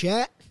in the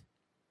chat,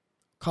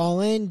 call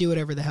in, do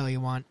whatever the hell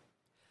you want.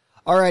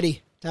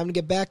 Alrighty, time to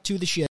get back to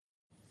the show.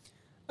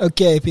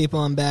 Okay, people,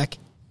 I'm back.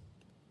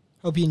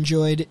 Hope you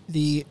enjoyed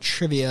the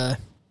trivia.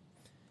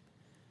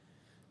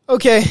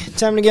 Okay,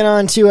 time to get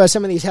on to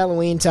some of these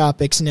Halloween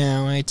topics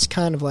now. It's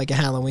kind of like a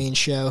Halloween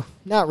show.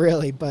 Not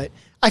really, but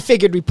I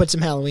figured we'd put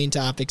some Halloween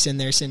topics in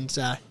there since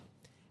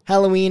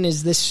Halloween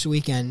is this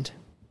weekend.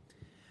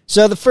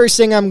 So the first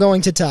thing I'm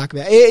going to talk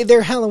about,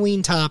 they're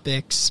Halloween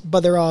topics, but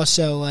they're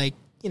also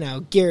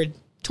geared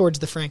towards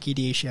the Frankie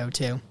D show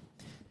too.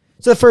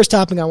 So the first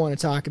topic I want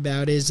to talk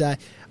about is a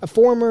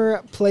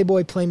former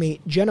Playboy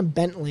playmate, Jenna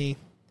Bentley,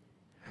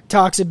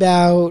 talks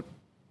about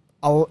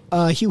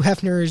Hugh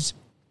Hefner's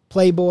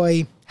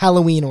Playboy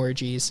Halloween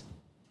Orgies.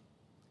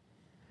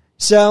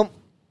 So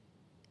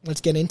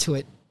let's get into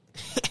it.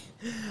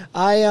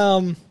 I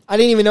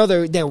didn't even know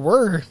there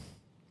were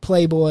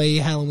Playboy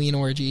Halloween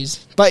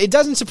orgies, but it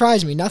doesn't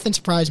surprise me. Nothing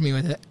surprised me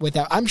with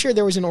that. I'm sure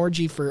there was an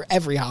orgy for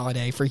every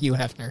holiday for Hugh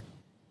Hefner.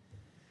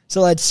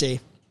 So let's see.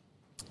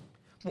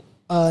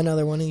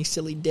 Another one of these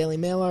silly Daily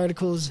Mail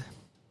articles.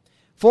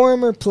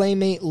 Former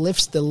playmate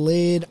lifts the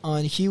lid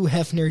on Hugh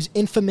Hefner's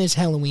infamous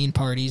Halloween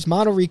parties.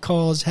 Model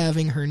recalls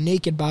having her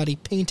naked body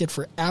painted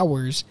for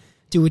hours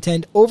to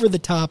attend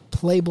over-the-top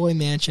Playboy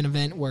Mansion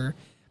event where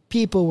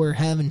people were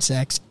having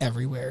sex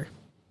everywhere.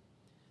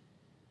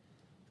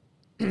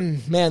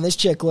 Man, this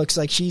chick looks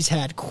like she's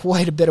had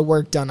quite a bit of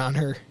work done on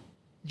her.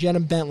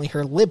 Jenna Bentley,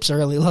 her lips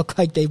really look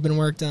like they've been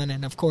worked on,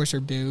 and of course her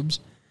boobs.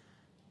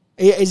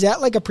 Is that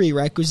like a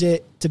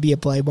prerequisite to be a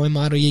Playboy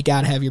model? You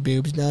gotta have your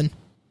boobs done?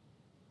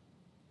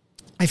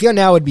 I feel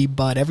now would be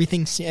butt.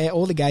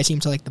 All the guys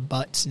seem to like the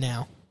butts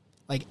now.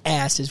 Like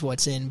ass is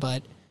what's in,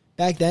 but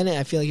back then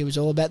I feel like it was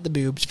all about the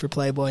boobs for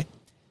Playboy.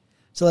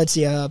 So let's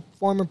see.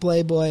 Former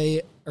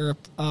Playmate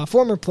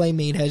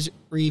has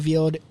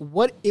revealed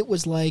what it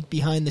was like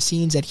behind the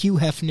scenes at Hugh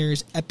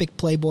Hefner's epic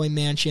Playboy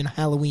Mansion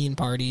Halloween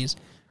parties,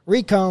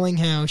 recalling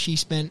how she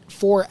spent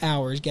 4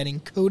 hours getting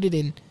coated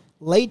in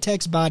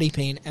latex body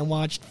paint and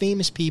watched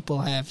famous people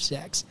have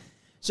sex.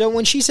 So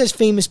when she says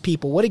famous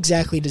people, what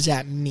exactly does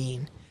that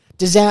mean?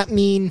 Does that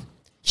mean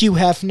Hugh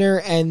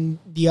Hefner and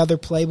the other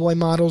Playboy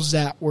models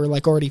that were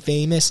like already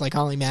famous, like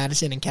Holly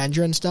Madison and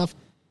Kendra and stuff?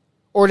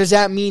 Or does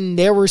that mean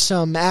there were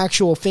some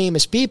actual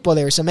famous people,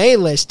 there were some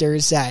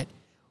A-listers that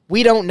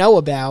we don't know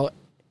about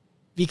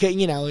because,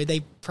 you know,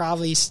 they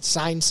probably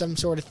signed some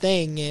sort of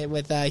thing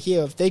with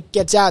Hugh. If it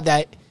gets out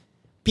that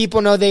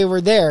people know they were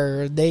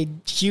there,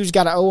 Hugh's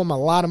got to owe them a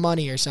lot of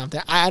money or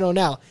something. I don't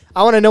know.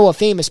 I want to know what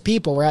famous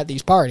people were at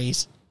these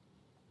parties.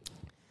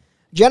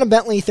 Jenna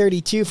Bentley,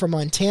 32, from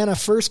Montana,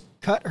 first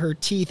cut her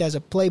teeth as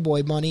a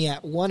Playboy bunny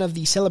at one of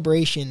the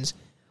celebrations,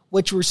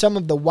 which were some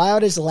of the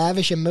wildest,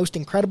 lavish, and most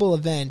incredible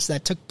events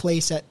that took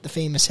place at the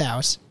famous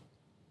house.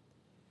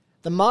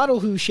 The model,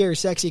 who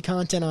shares sexy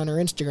content on her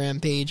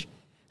Instagram page,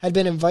 had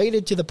been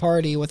invited to the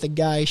party with a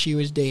guy she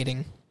was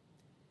dating.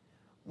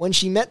 When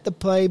she met the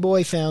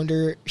Playboy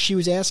founder, she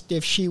was asked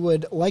if she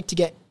would like to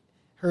get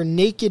her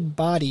naked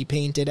body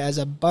painted as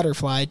a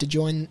butterfly to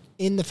join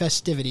in the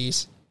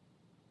festivities.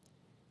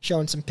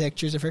 Showing some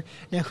pictures of her.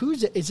 Now,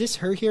 is this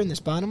her here in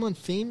this bottom one?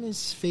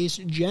 Famous face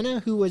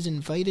Jenna, who was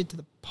invited to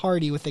the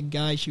party with a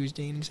guy she was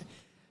dating.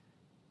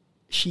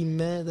 She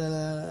met.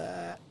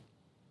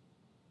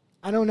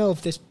 I don't know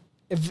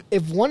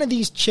if one of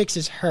these chicks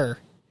is her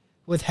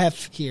with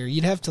Hef here.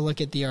 You'd have to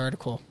look at the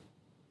article.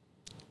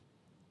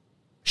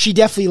 She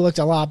definitely looked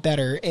a lot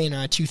better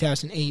in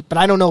 2008, but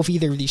I don't know if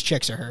either of these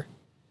chicks are her.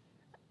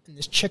 And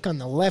this chick on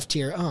the left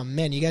here. Oh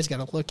man, you guys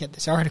got to look at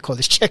this article.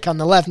 This chick on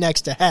the left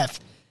next to Hef.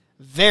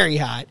 Very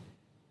hot.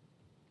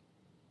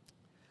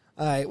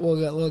 All right,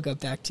 we'll go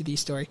back to the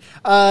story.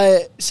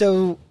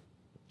 So,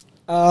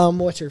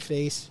 what's her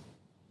face?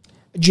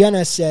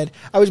 Jenna said,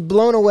 "I was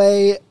blown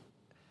away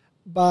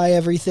by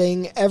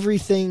everything.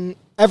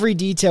 Every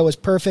detail was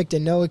perfect,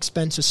 and no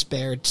expense was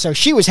spared." So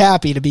she was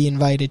happy to be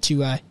invited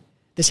to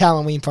this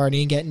Halloween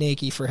party and get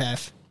naked for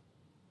Hef.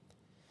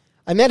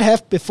 I met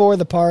Hef before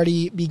the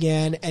party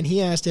began, and he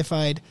asked if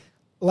I'd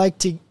like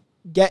to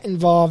get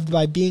involved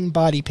by being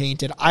body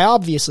painted. I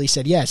obviously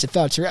said yes. It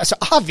felt surreal. So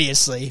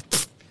obviously,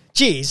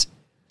 jeez,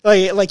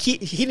 like he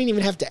didn't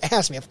even have to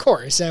ask me. Of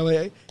course, that was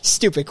a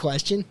stupid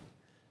question.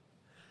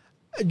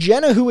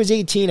 Jenna, who was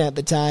 18 at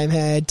the time,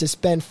 had to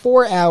spend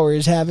 4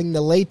 hours having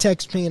the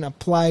latex paint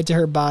applied to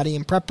her body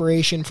in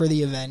preparation for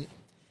the event.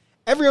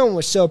 Everyone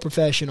was so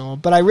professional,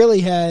 but I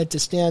really had to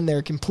stand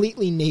there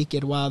completely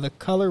naked while the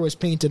color was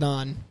painted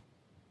on.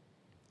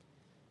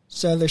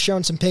 So they're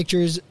showing some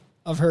pictures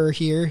of her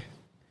here.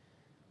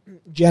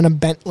 Jenna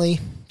Bentley,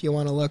 if you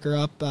want to look her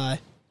up,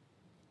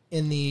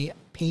 in the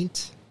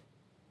paint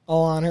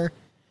all on her.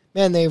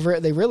 Man, they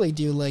really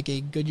do like a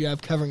good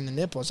job covering the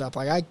nipples up.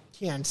 Like, I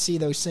can't see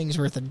those things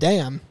worth a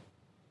damn.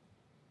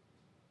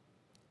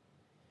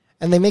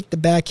 And they make the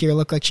back here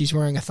look like she's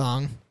wearing a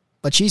thong,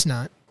 but she's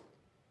not.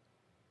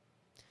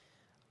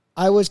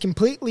 I was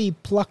completely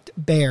plucked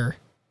bare.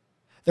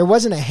 There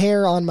wasn't a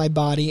hair on my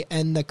body,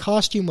 and the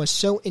costume was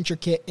so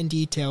intricate and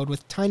detailed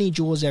with tiny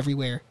jewels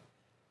everywhere.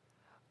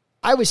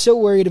 I was so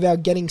worried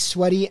about getting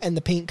sweaty and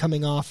the paint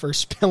coming off or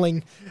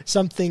spilling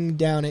something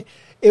down it.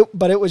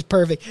 But it was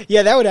perfect.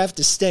 Yeah, that would have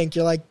to stink.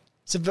 You're like,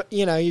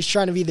 you know, you're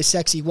trying to be the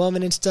sexy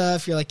woman and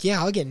stuff. You're like, yeah,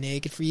 I'll get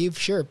naked for you.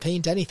 Sure,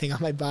 paint anything on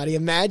my body.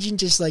 Imagine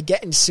just like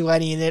getting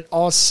sweaty and it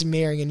all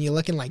smearing and you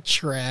looking like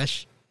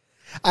trash.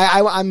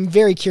 I'm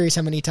very curious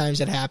how many times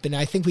that happened.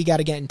 I think we got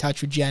to get in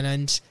touch with Jenna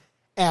and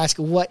ask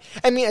what.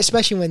 I mean,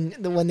 especially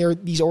when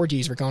these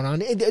orgies were going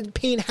on,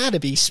 paint had to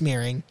be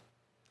smearing.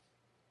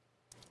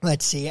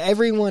 Let's see.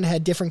 Everyone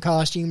had different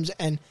costumes,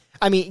 and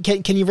I mean,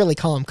 can you really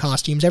call them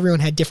costumes?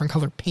 Everyone had different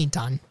colored paint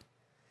on.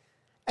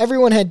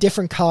 Everyone had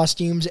different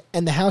costumes,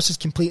 and the house is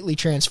completely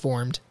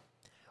transformed.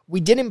 We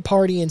didn't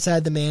party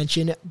inside the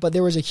mansion, but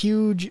there was a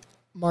huge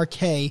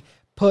marquee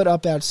put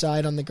up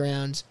outside on the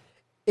grounds.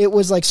 It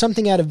was like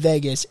something out of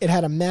Vegas. It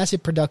had a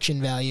massive production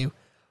value.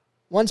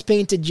 Once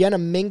painted, Jenna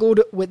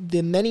mingled with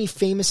the many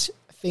famous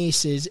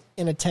faces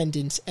in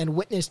attendance and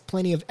witnessed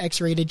plenty of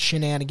X-rated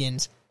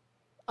shenanigans.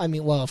 I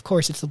mean, well, of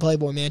course, it's the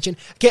Playboy Mansion.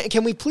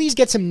 Can we please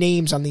get some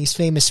names on these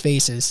famous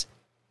faces?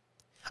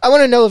 I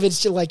want to know if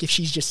it's just like if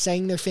she's just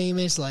saying they're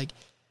famous, like,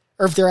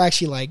 or if they're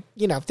actually like,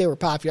 you know, if they were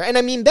popular. And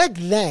I mean, back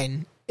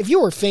then, if you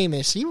were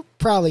famous, you were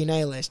probably an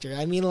A-lister.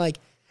 I mean, like,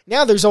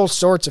 now there's all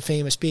sorts of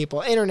famous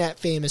people, internet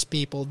famous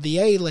people, the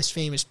A-list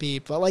famous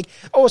people, like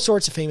all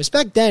sorts of famous.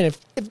 Back then,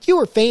 if you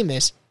were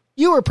famous,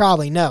 you were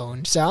probably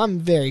known. So I'm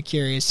very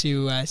curious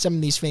who some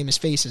of these famous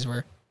faces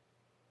were.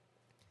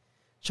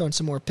 Showing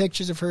some more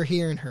pictures of her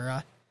here in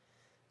her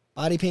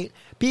body paint.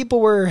 People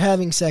were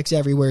having sex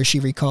everywhere, she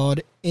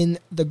recalled, in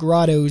the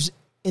grottos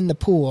in the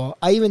pool.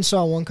 I even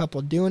saw one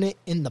couple doing it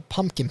in the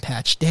pumpkin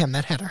patch. Damn,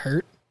 that had to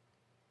hurt.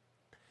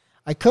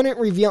 I couldn't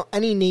reveal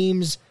any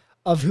names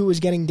of who was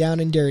getting down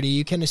and dirty.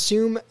 You can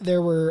assume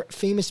there were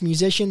famous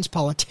musicians,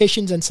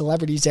 politicians, and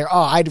celebrities there.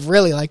 Oh, I'd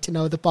really like to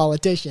know the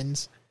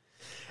politicians.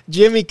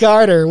 Jimmy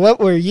Carter, what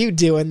were you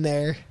doing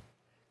there?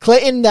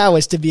 Clinton, that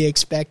was to be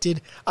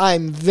expected.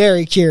 I'm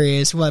very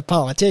curious what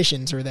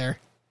politicians were there.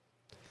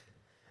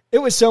 It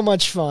was so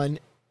much fun.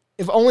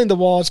 If only the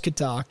walls could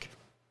talk.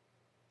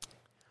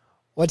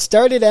 What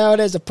started out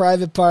as a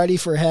private party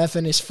for Hef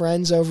and his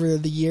friends over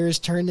the years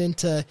turned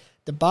into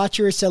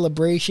debaucherous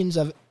celebrations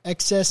of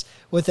excess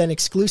with an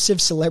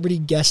exclusive celebrity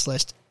guest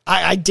list.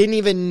 I didn't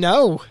even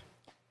know.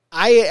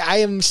 I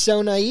am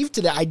so naive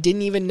to that. I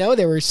didn't even know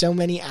there were so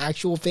many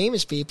actual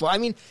famous people. I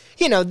mean,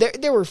 you know,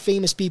 there were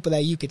famous people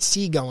that you could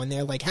see going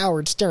there, like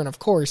Howard Stern, of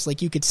course.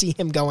 Like, you could see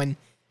him going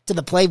to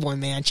the Playboy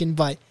Mansion,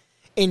 but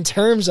in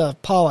terms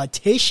of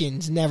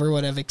politicians, never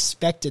would have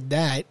expected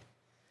that.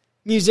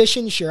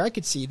 Musicians, sure, I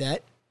could see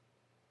that.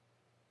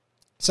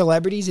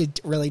 Celebrities, it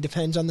really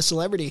depends on the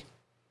celebrity.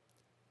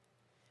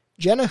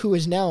 Jenna, who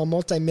is now a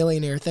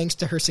multimillionaire thanks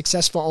to her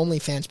successful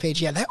OnlyFans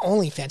page. Yeah, that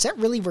OnlyFans, that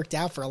really worked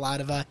out for a lot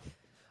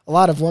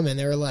of women.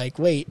 They were like,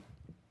 wait,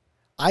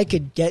 I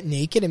could get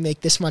naked and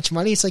make this much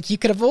money? It's like, you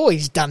could have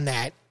always done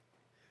that.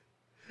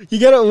 You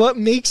gotta, what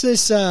makes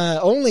this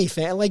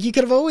OnlyFans? Like, you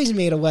could have always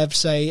made a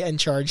website and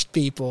charged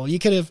people. You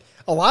could have,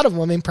 a lot of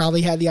women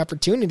probably had the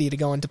opportunity to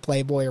go into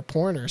Playboy or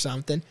porn or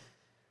something.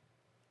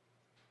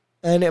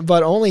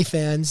 But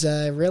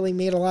OnlyFans really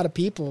made a lot of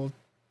people,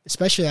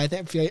 especially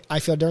I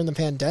feel during the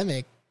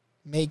pandemic,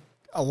 make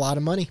a lot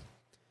of money.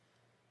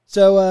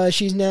 So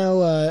she's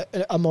now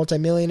a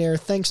multimillionaire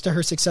thanks to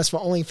her successful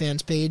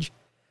OnlyFans page.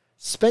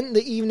 Spent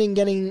the evening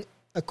getting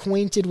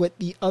acquainted with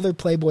the other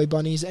Playboy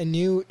bunnies and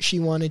knew she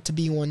wanted to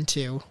be one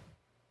too.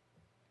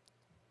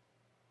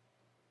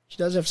 She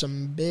does have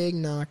some big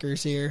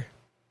knockers here.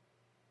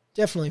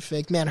 Definitely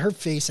fake. Man, her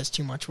face has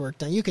too much work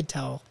done. You could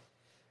tell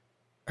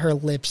her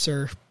lips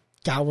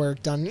got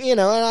work done. You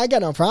know, and I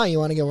got no problem. You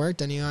want to get work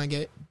done, you want to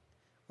get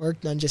work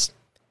done. Just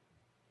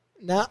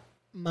not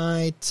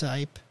my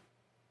type.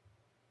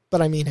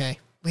 But I mean, hey,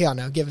 we all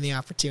know, given the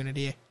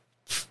opportunity.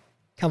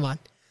 Come on.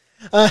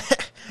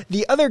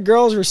 The other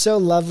girls were so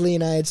lovely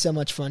and I had so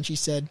much fun, she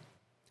said.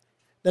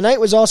 The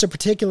night was also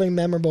particularly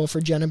memorable for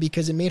Jenna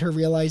because it made her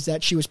realize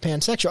that she was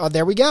pansexual. Oh,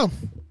 there we go.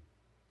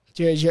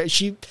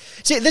 See,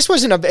 this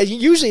wasn't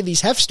usually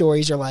these Hef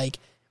stories are like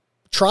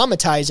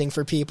traumatizing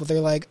for people. They're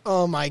like,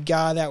 oh my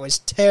God, that was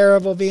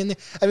terrible being there.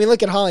 I mean,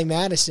 look at Holly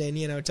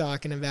Madison,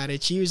 talking about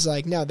it. She was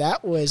like, no,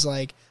 that was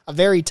like a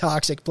very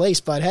toxic place.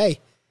 But hey,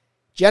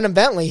 Jenna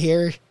Bentley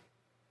here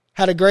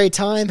had a great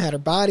time, had her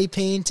body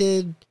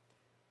painted,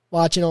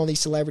 watching all these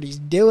celebrities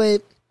do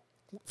it,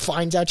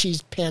 finds out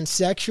she's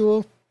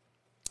pansexual.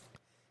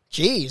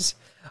 Jeez.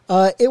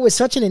 It was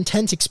such an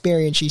intense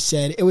experience, she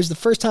said. It was the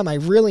first time I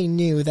really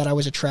knew that I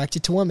was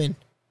attracted to women.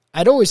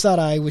 I'd always thought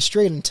I was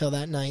straight until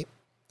that night.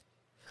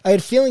 I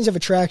had feelings of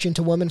attraction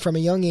to women from a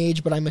young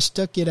age, but I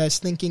mistook it as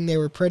thinking they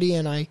were pretty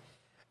and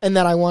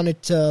that I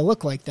wanted to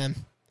look like them.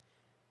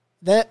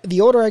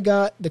 The older I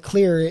got, the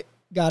clearer it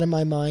got in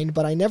my mind,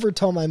 but I never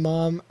told my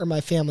mom or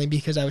my family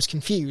because I was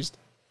confused.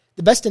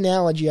 The best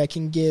analogy I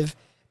can give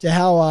to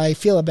how I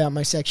feel about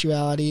my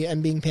sexuality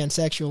and being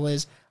pansexual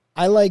is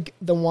I like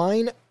the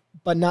wine,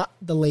 but not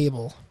the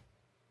label.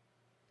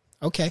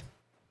 Okay.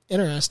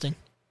 Interesting.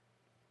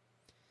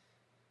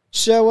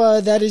 So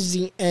that is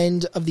the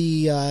end of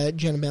the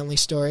Jenna Bentley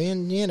story.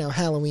 And,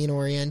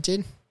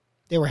 Halloween-oriented.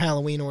 They were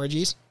Halloween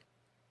orgies.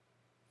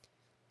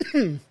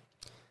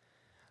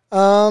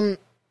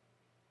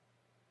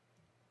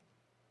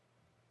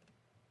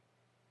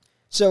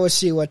 So let's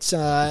see what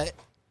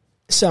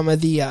some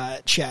of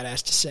the chat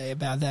has to say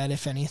about that,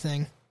 if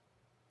anything.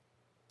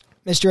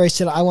 Mr. Rice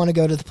said, I want to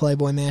go to the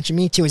Playboy Mansion.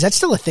 Me too. Is that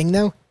still a thing,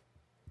 though?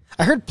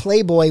 I heard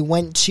Playboy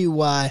went to,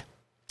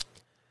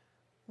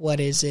 what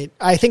is it?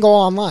 I think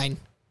all online.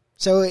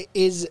 So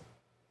is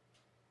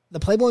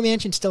the Playboy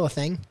Mansion still a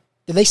thing?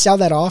 Did they sell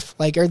that off?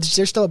 Like, is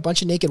there still a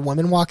bunch of naked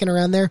women walking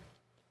around there?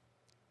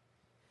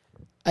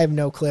 I have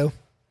no clue.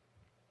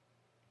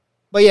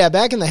 But yeah,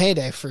 back in the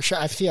heyday, for sure,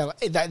 I feel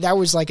that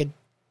was like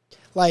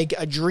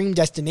a dream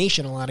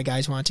destination a lot of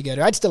guys want to go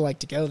to. I'd still like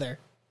to go there.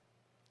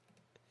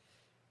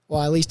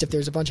 Well, at least if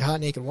there's a bunch of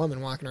hot naked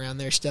women walking around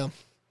there still.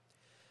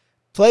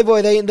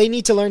 Playboy, they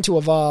need to learn to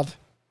evolve.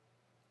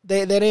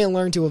 They didn't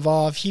learn to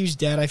evolve. Hugh's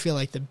dead. I feel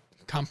like the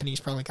company's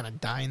probably going to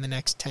die in the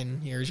next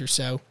 10 years or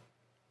so.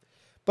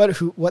 But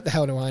what the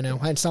hell do I know?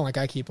 It's not like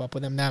I keep up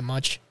with them that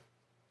much.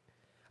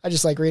 I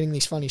just like reading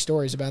these funny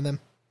stories about them.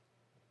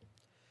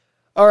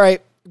 All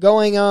right,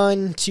 going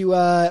on to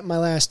my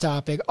last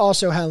topic,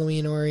 also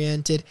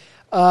Halloween-oriented.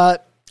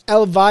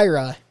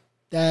 Elvira,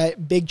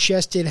 that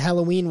big-chested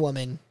Halloween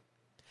woman.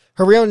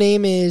 Her real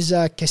name is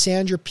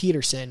Cassandra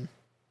Peterson.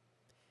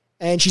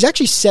 And she's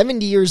actually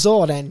 70 years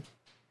old, and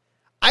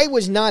I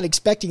was not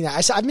expecting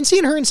that. I've been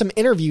seeing her in some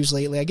interviews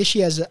lately. I guess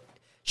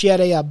she had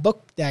a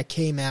book that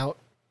came out.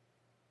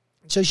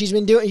 So she's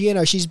been doing,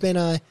 she's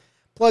been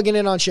plugging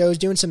in on shows,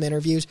 doing some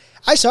interviews.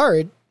 I saw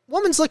her.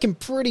 Woman's looking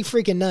pretty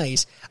freaking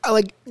nice.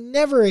 I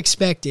never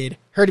expected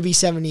her to be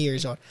 70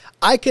 years old.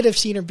 I could have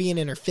seen her being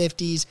in her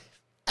 50s,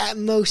 at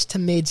most to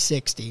mid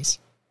 60s.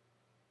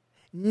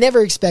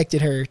 Never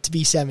expected her to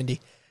be 70.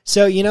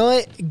 So, you know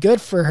what?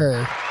 Good for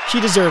her. She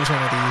deserves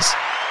one of these.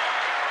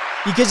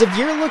 Because if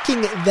you're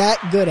looking that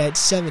good at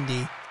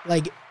 70,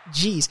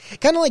 geez,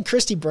 kind of like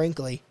Christy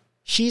Brinkley.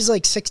 She's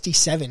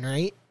 67,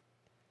 right?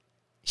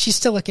 She's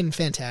still looking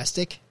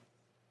fantastic.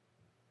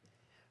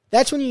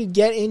 That's when you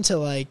get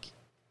into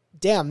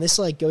damn, this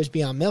goes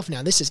beyond MILF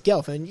now. This is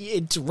GILF, and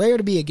it's rare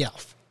to be a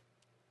GILF.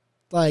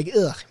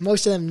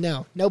 Most of them,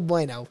 no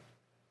bueno.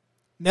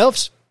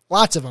 MILFs,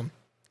 lots of them.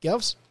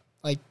 GILFs,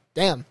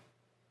 damn.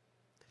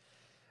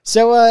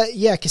 So,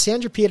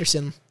 Cassandra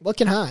Peterson,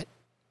 looking hot.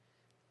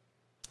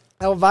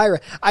 Elvira,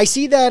 I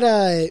see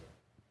that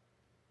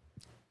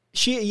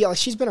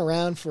she's been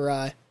around for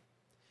a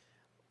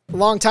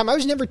long time. I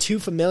was never too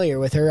familiar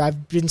with her.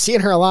 I've been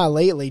seeing her a lot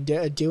lately,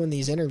 doing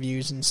these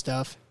interviews and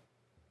stuff.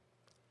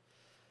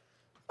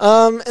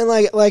 And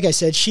like I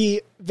said,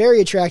 she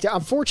very attractive.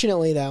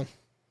 Unfortunately,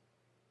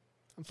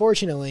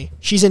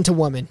 she's into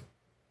women.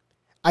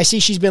 I see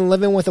she's been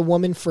living with a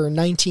woman for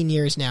 19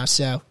 years now,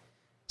 so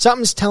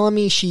something's telling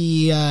me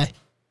she,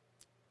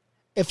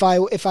 if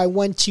I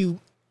went to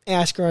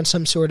ask her on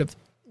some sort of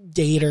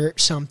date or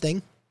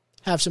something,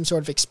 have some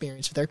sort of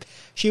experience with her,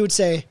 she would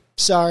say,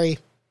 sorry,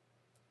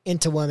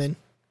 into women.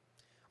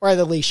 Or at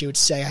the least she would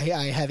say,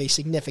 I have a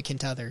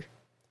significant other.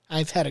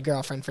 I've had a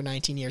girlfriend for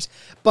 19 years.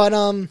 But,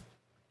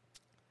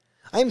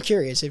 I'm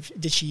curious,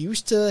 did she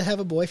used to have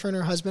a boyfriend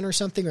or husband or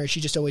something, or has she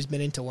just always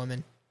been into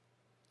women?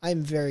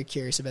 I'm very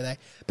curious about that.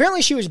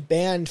 Apparently she was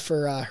banned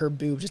for her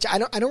boobs. Which I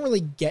don't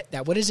really get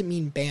that. What does it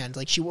mean banned?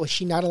 Was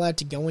she not allowed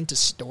to go into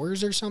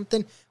stores or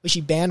something? Was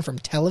she banned from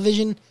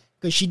television?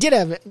 Because she did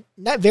have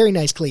not very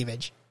nice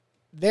cleavage.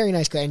 Very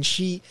nice cleavage.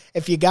 And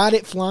if you got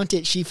it, flaunt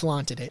it, she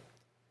flaunted it.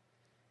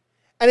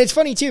 And it's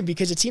funny too,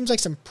 because it seems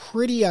like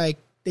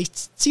they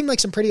seem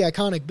like some pretty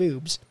iconic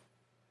boobs.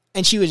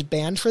 And she was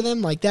banned for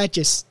them? That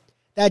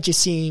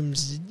just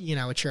seems,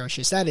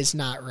 atrocious. That is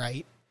not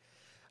right.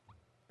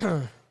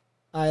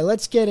 All right,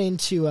 let's get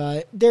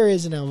into, there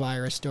is an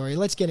Elvira story.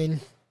 Let's get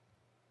into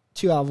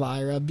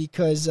Elvira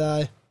because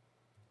I'm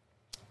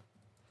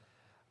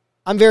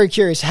very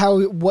curious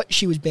what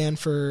she was banned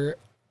for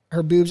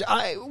her boobs.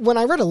 When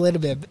I read a little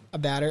bit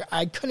about her,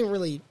 I couldn't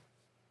really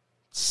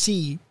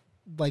see,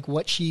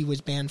 what she was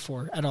banned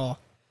for at all.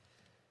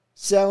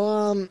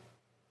 So,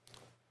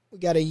 we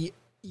got a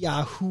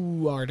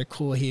Yahoo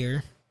article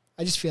here.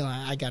 I just feel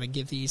I got to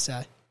give these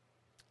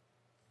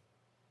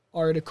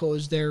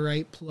articles their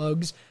right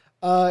plugs.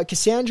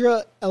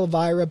 Cassandra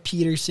Elvira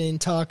Peterson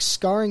talks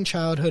scarring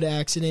childhood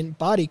accident,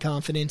 body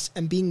confidence,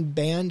 and being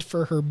banned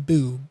for her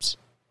boobs.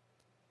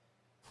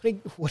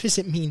 What does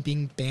it mean,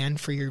 being banned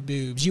for your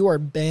boobs? You are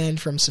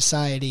banned from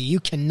society. You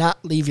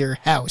cannot leave your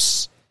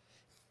house.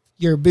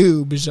 Your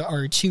boobs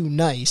are too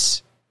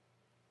nice.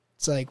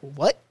 It's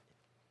what?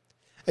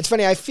 It's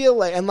funny. I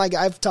feel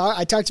I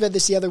talked about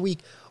this the other week.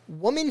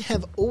 Women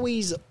have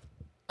always,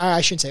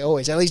 I shouldn't say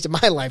always, at least in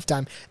my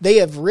lifetime, they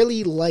have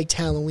really liked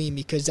Halloween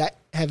because that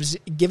has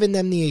given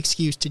them the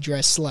excuse to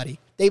dress slutty.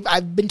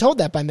 I've been told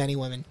that by many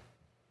women.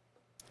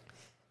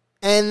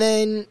 And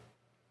then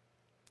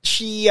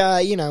she,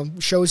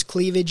 shows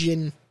cleavage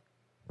in,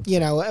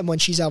 when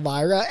she's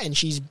Elvira and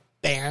she's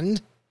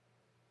banned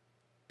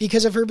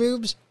because of her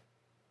boobs.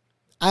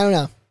 I don't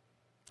know.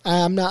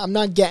 I'm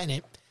not getting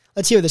it.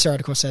 Let's see what this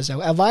article says,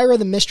 though. Elvira,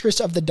 the mistress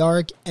of the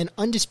dark and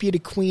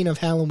undisputed queen of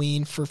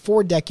Halloween for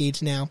 4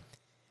 decades now,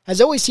 has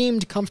always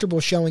seemed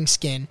comfortable showing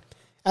skin.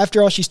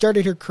 After all, she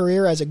started her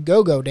career as a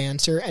go-go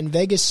dancer and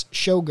Vegas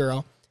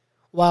showgirl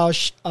while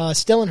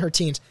still in her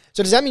teens.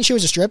 So does that mean she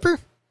was a stripper?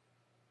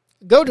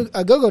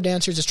 A go-go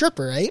dancer is a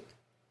stripper, right?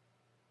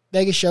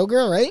 Vegas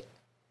showgirl, right?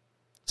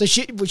 So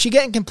was she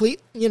getting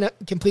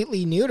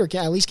completely nude or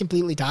at least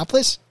completely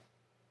topless?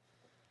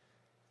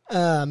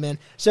 Man.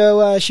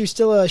 So she was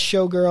still a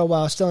showgirl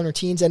while still in her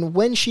teens, and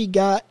when she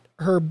got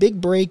her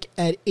big break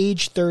at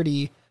age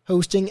 30,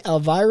 hosting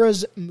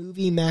Elvira's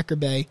movie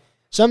Macabre,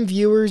 some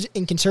viewers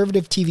in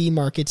conservative TV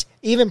markets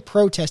even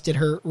protested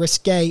her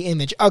risque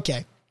image.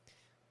 Okay,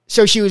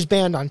 so she was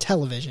banned on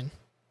television.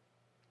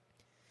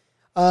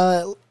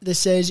 This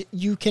says,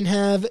 you can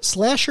have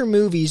slasher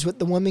movies with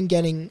the woman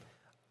getting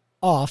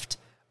offed,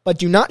 but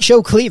do not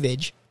show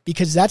cleavage,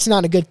 because that's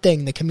not a good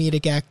thing, the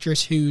comedic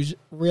actress whose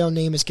real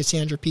name is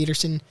Cassandra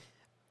Peterson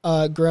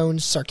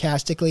groans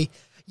sarcastically.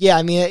 Yeah,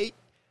 I mean,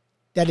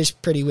 that is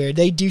pretty weird.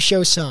 They do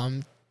show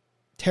some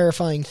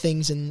terrifying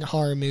things in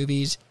horror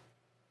movies.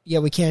 Yeah,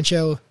 we can't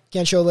show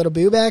a little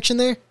boob action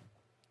there?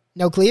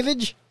 No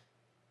cleavage?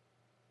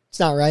 It's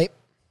not right.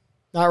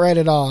 Not right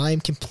at all. I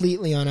am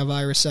completely on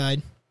Elvira's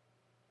side.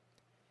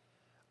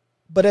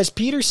 But as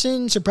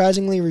Peterson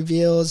surprisingly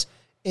reveals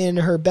in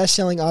her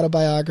best-selling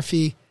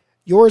autobiography,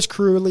 Yours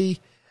Cruelly,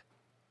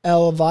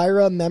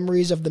 Elvira,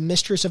 Memories of the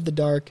Mistress of the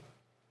Dark,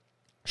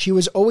 she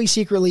was always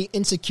secretly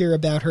insecure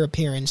about her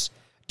appearance.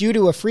 due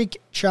to a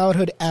freak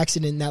childhood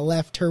accident that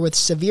left her with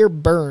severe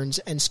burns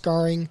and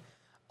scarring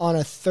on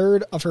a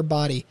third of her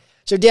body.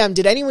 So, damn,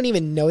 did anyone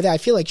even know that? I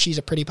feel like she's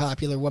a pretty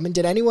popular woman.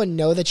 Did anyone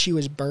know that she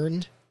was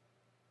burned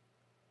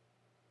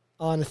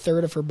on a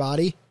third of her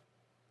body?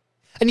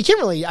 And you can't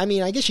really, I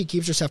mean, I guess she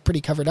keeps herself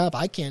pretty covered up.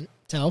 I can't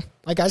tell.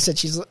 Like I said,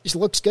 she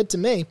looks good to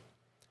me.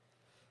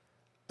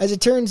 As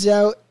it turns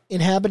out,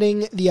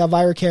 inhabiting the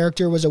Elvira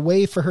character was a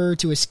way for her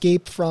to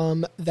escape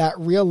from that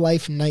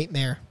real-life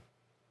nightmare.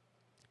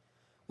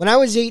 When I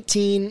was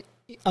 18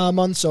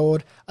 months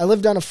old, I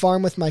lived on a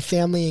farm with my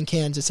family in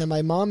Kansas, and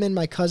my mom and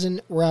my cousin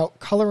were out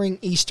coloring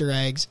Easter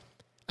eggs.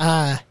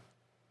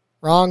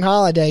 Wrong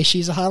holiday.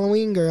 She's a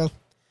Halloween girl.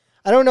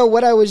 I don't know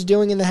what I was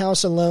doing in the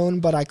house alone,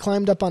 but I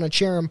climbed up on a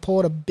chair and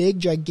pulled a big,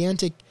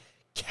 gigantic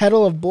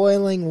kettle of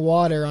boiling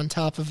water on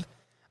top of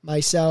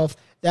myself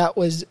that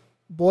was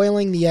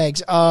boiling the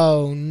eggs.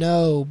 Oh,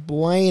 no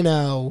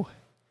bueno.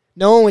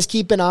 No one was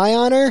keeping an eye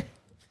on her?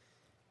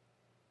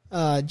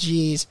 Oh,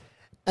 jeez.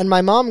 And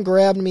my mom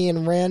grabbed me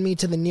and ran me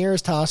to the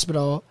nearest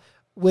hospital,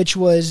 which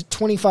was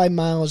 25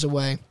 miles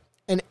away.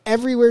 And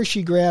everywhere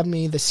she grabbed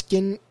me, the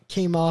skin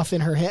came off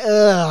in her hand.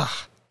 Ugh.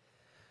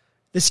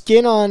 The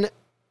skin on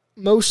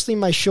mostly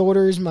my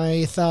shoulders,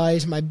 my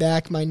thighs, my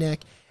back, my neck,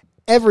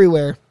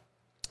 everywhere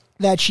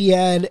that she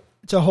had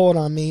to hold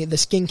on me, the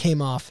skin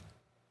came off.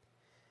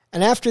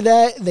 And after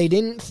that, they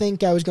didn't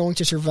think I was going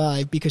to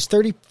survive because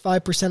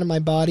 35% of my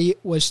body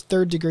was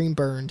third-degree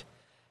burned.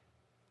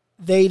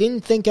 They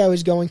didn't think I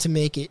was going to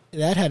make it.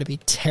 That had to be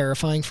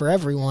terrifying for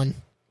everyone.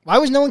 Why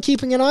was no one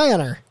keeping an eye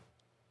on her?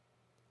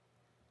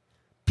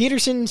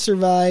 Peterson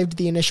survived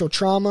the initial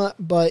trauma,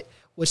 but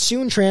was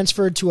soon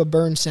transferred to a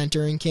burn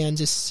center in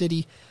Kansas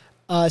City,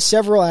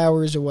 several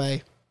hours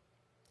away.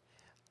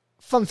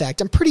 Fun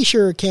fact, I'm pretty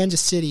sure Kansas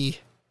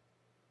City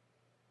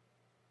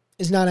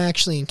is not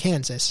actually in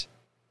Kansas.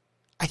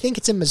 I think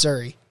it's in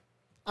Missouri.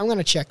 I'm going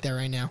to check that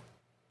right now.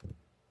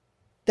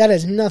 That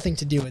has nothing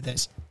to do with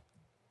this.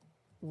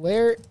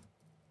 Where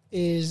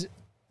is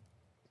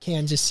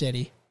Kansas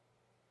City?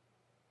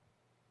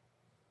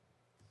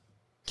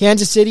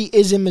 Kansas City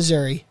is in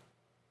Missouri.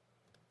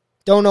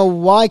 Don't know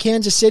why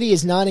Kansas City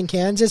is not in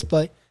Kansas,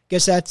 but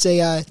guess that's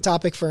a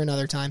topic for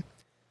another time.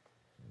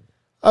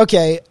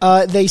 Okay,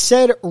 they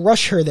said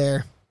rush her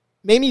there.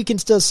 Maybe you can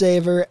still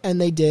save her, and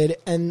they did,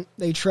 and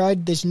they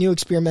tried this new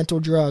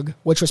experimental drug,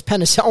 which was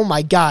penicillin. Oh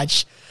my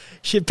gosh,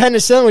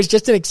 penicillin was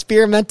just an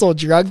experimental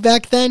drug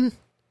back then?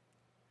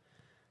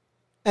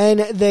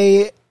 And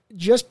they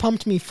just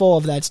pumped me full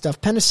of that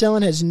stuff.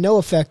 Penicillin has no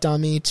effect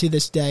on me to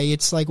this day.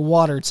 It's like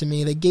water to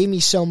me. They gave me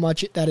so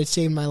much that it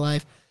saved my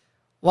life.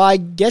 Well, I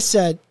guess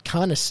that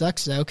kind of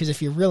sucks, though, because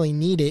if you really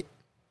need it,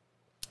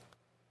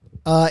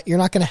 you're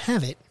not going to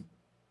have it.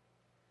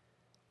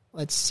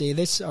 Let's see.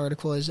 This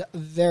article is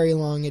very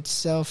long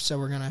itself, so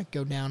we're going to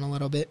go down a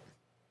little bit.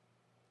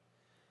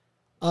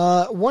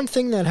 One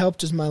thing that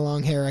helped was my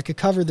long hair. I could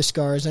cover the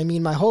scars. I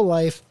mean, my whole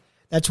life,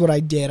 that's what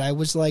I did. I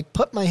was like,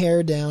 put my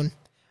hair down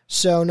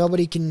so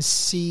nobody can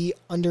see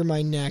under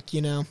my neck,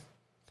 you know.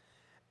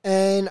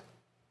 And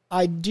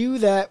I do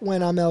that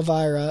when I'm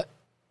Elvira,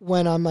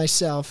 when I'm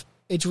myself.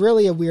 It's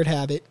really a weird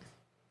habit,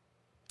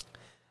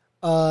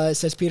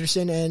 says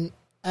Peterson, and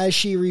as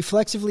she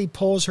reflexively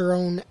pulls her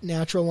own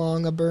natural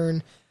long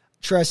burn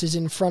tresses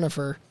in front of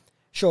her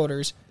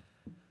shoulders.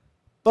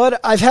 But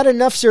I've had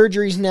enough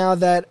surgeries now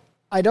that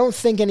I don't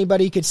think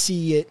anybody could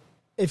see it.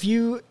 If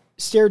you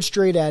stared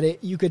straight at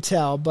it, you could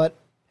tell, but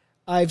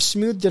I've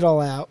smoothed it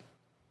all out.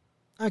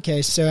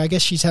 Okay, so I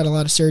guess she's had a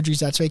lot of surgeries,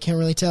 that's why you can't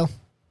really tell.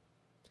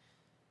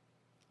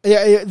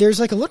 Yeah, there's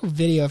like a little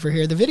video over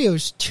here. The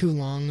video's too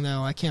long,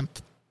 though.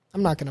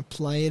 I'm not going to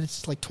play it.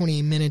 It's like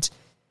 28 minutes.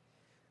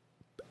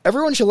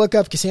 Everyone should look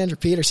up Cassandra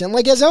Peterson.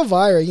 Like, as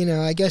Elvira, you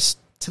know, I guess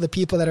to the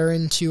people that are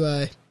into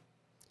the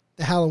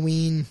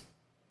Halloween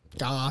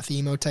goth,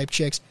 emo type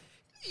chicks,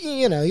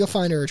 you know, you'll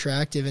find her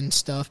attractive and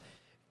stuff.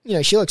 You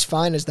know, she looks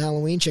fine as the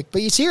Halloween chick.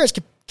 But you see her as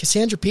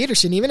Cassandra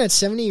Peterson, even at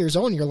 70 years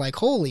old, and you're like,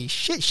 holy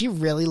shit, she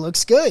really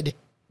looks good.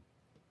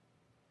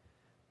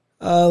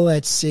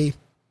 Let's see.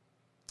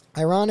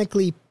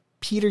 Ironically,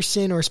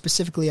 Peterson, or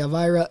specifically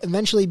Elvira,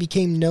 eventually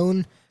became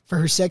known for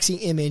her sexy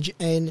image,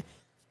 and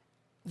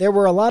there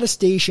were a lot of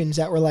stations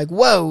that were like,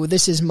 whoa,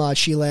 this is much,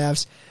 she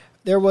laughs.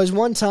 There was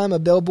one time a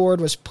billboard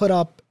was put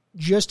up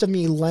just of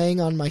me laying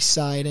on my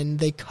side, and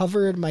they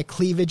covered my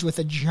cleavage with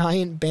a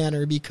giant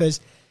banner because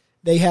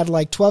they had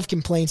like 12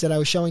 complaints that I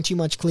was showing too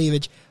much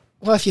cleavage.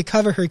 Well, if you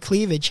cover her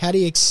cleavage, how do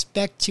you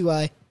expect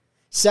to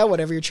sell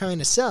whatever you're trying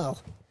to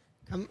sell?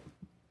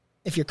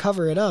 If you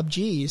cover it up,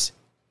 geez.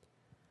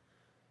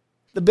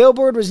 The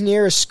billboard was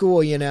near a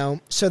school, you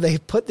know, so they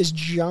put this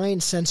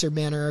giant censor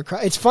banner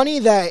across. It's funny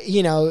that,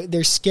 you know,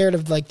 they're scared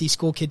of, like, these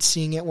school kids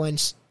seeing it when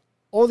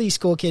all these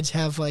school kids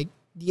have, like,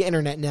 the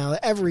internet now.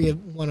 Every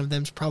one of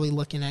them's probably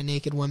looking at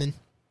naked women.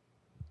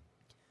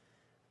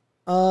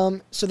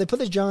 So they put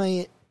this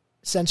giant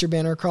censor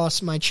banner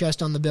across my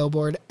chest on the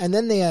billboard, and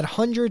then they had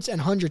hundreds and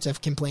hundreds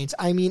of complaints.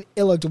 I mean,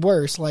 it looked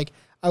worse. Like,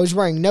 I was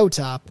wearing no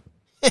top.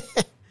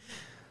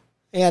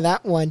 Yeah,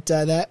 that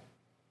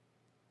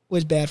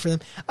was bad for them.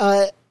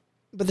 But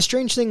the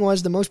strange thing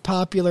was the most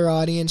popular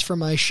audience for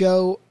my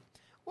show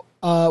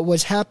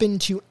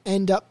happened to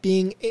end up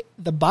being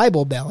the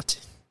Bible Belt.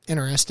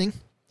 Interesting.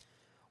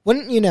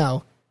 Wouldn't you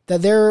know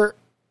that they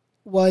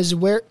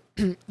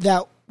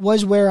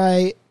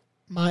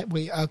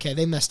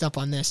messed up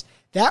on this.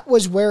 That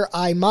was where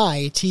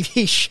my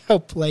TV show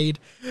played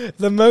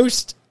the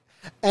most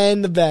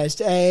and the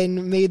best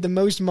and made the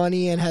most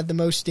money and had the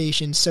most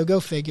stations. So go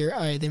figure. All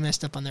right, they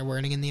messed up on their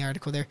wording in the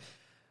article there.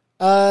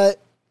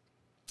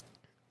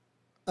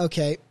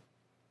 Okay.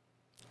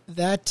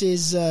 That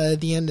is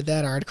the end of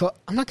that article.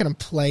 I'm not going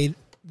to play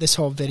this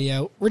whole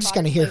video. We're just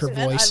going to hear her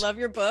voice. I love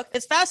your book.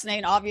 It's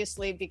fascinating,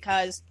 obviously,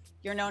 because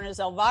you're known as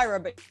Elvira,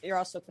 but you're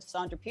also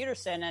Cassandra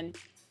Peterson, and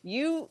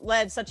you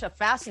led such a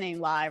fascinating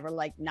life, or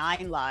like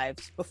 9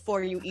 lives,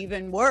 before you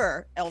even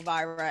were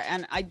Elvira.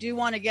 And I do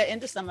want to get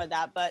into some of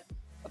that, but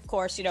of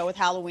course, with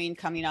Halloween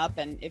coming up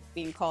and it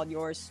being called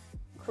yours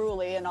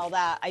cruelly and all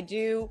that, I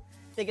do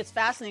think it's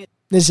fascinating.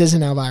 This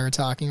isn't Elvira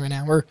talking right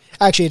now.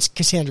 It's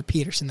Cassandra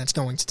Peterson that's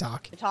going to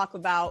talk. To talk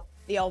about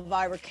the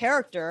Elvira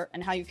character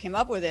and how you came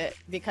up with it,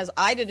 because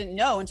I didn't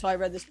know until I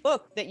read this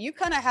book that you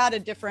kind of had a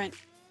different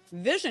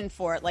vision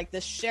for it, like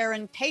this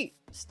Sharon Tate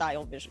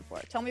style vision for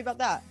it. Tell me about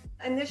that.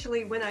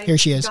 Initially, when I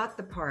got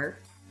the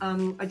part,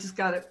 I just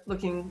got it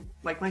looking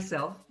like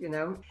myself,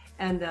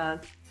 and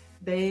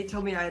they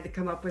told me I had to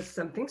come up with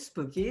something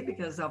spooky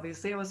because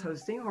obviously I was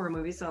hosting horror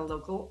movies on a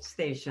local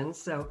station,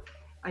 so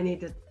I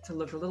needed to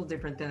look a little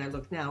different than I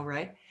look now,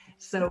 right?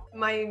 So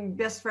my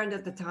best friend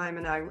at the time,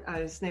 and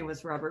his name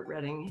was Robert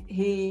Redding,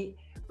 he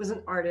was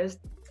an artist,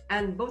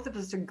 and both of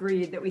us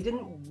agreed that we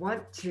didn't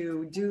want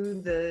to do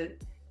the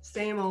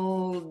same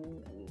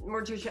old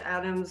Morticia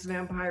Addams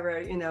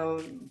vampire,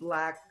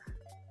 black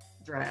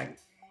drag.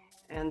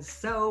 And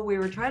so we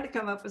were trying to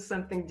come up with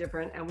something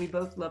different, and we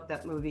both loved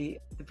that movie,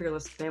 The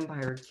Fearless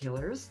Vampire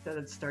Killers, that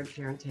had starred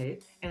Sharon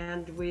Tate.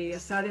 And we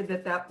decided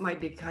that might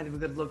be kind of a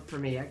good look for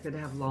me. I could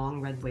have long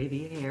red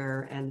wavy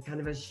hair and kind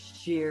of a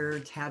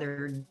sheer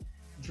tattered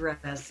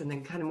dress, and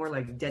then kind of more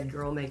like dead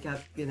girl makeup,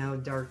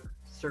 dark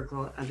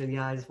circle under the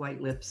eyes, white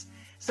lips.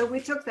 So we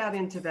took that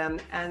into them,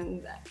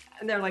 and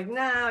they're like,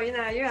 no,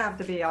 you have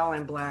to be all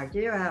in black.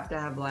 You have to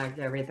have black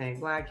everything,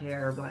 black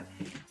hair, black.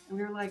 And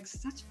we were like,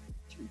 such a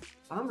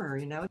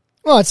bummer,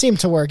 Well, it seemed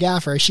to work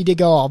out for her. She did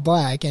go all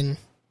black, and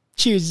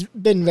she's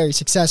been very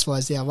successful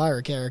as the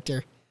Elvira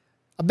character.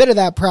 A bit of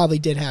that probably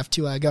did have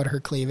to go to her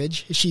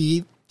cleavage.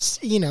 She,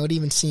 it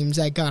even seems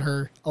that got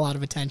her a lot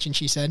of attention,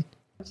 she said.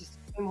 Just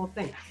the same old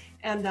thing.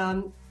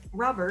 And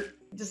Robert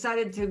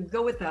decided to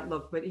go with that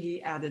look, but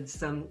he added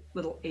some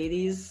little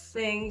 80s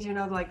things,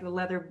 like the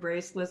leather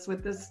bracelets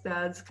with the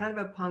studs, kind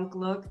of a punk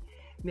look,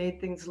 made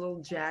things a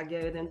little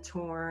jagged and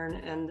torn,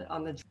 and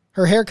on the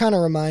her hair kind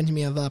of reminds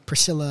me of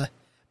Priscilla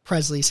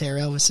Presley's hair,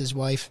 Elvis's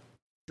wife.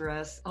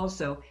 Dress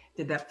also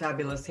did that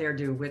fabulous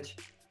hairdo, which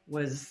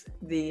was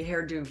the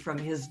hairdo from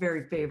his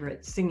very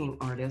favorite singing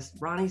artist,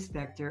 Ronnie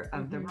Spector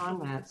of the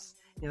Ronettes,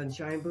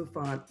 giant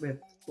bouffant with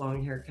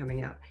long hair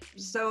coming out.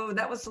 So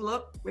that was the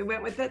look. We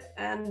went with it,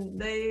 and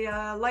they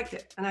liked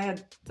it. And I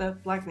had the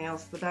black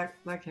nails, the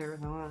black hair.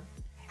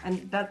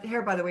 And that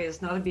hair, by the way,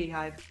 is not a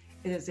beehive.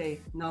 It is a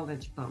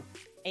knowledge bump.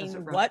 A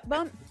what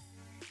bump?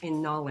 A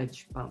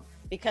knowledge bump.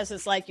 Because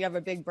it's like you have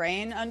a big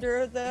brain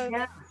under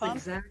the bump?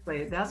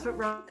 Exactly. That's what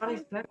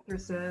Ronnie Spector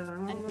said.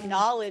 A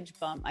knowledge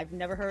bump. I've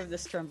never heard of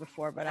this term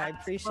before, but I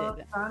appreciate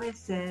it. Ronnie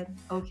said,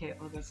 okay,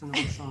 that's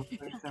another song.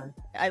 Sorry.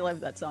 I love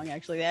that song,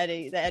 actually,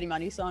 the Eddie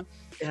Money song.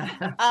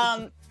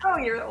 Yeah.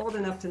 You're old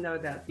enough to know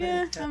that.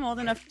 Yeah, I'm old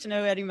enough to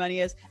know who Eddie Money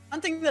is. One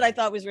thing that I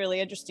thought was really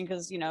interesting,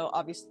 because,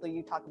 obviously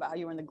you talk about how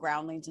you were in the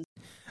groundlings.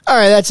 All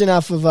right, that's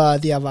enough of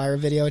the Elvira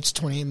video. It's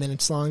 28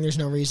 minutes long. There's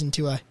no reason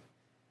to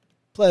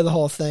play the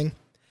whole thing.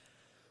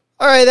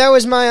 All right, that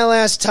was my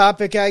last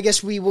topic. I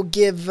guess we will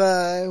give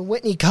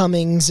Whitney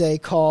Cummings a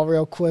call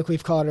real quick.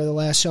 We've called her the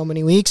last so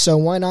many weeks, so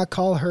why not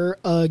call her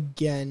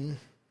again?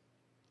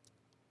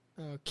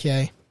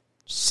 Okay,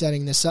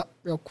 setting this up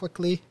real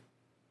quickly.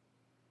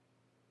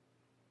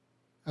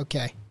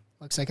 Okay,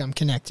 looks like I'm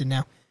connected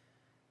now.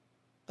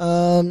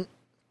 1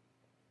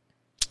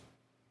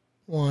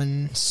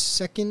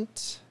 second.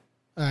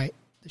 All right,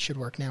 this should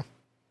work now.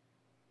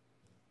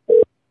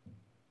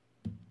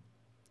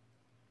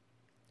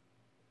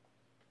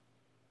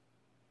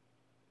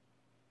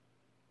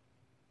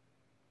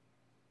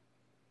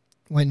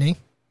 Whitney?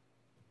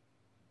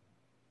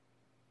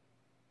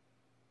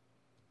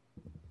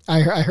 I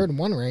heard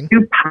one ring.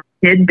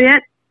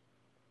 Tidbit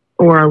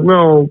or a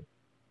little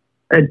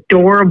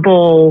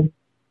adorable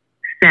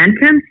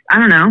sentence. I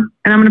don't know.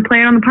 And I'm going to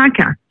play it on the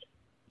podcast.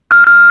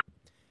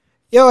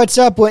 Yo, what's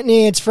up,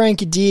 Whitney? It's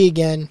Frankie D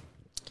again.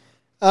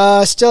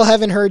 Still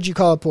haven't heard you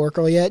call it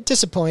Porkle yet.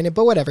 Disappointed,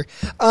 but whatever.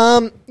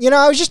 I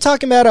was just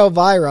talking about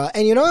Elvira,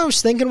 and what I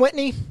was thinking,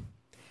 Whitney?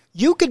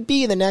 You could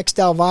be the next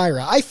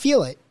Elvira. I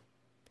feel it.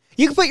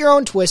 You can put your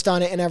own twist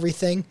on it and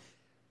everything.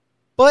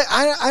 But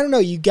I don't know.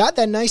 You got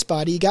that nice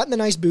body. You got the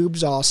nice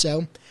boobs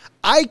also.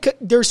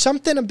 there's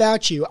something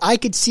about you. I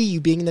could see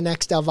you being the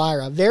next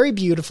Elvira. Very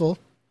beautiful.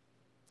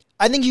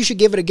 I think you should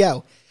give it a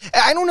go.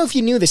 I don't know if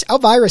you knew this.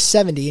 Elvira's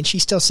 70 and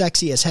she's still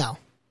sexy as hell.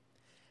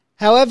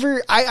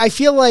 However, I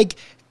feel like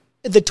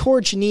the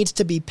torch needs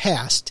to be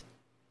passed.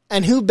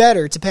 And who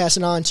better to pass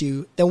it on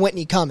to than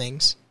Whitney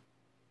Cummings?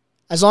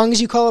 As long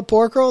as you call it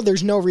Pork Roll,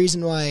 there's no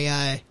reason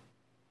why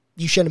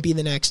you shouldn't be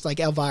the next, like,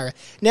 Elvira.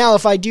 Now,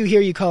 if I do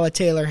hear you call it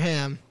Taylor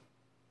Ham,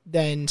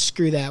 then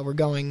screw that. We're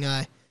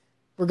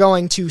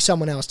going to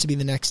someone else to be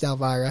the next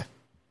Elvira.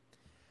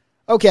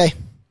 Okay.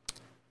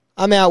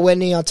 I'm out,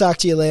 Whitney. I'll talk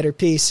to you later.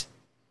 Peace.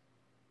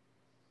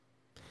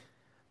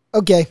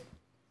 Okay.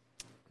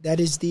 That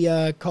is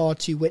the call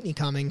to Whitney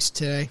Cummings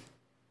today.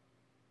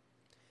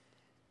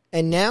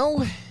 And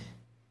now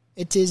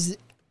it is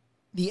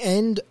the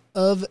end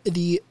of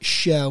the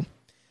show.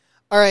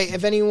 All right,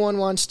 if anyone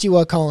wants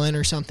to call in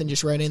or something,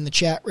 just write in the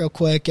chat real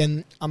quick,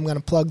 and I'm going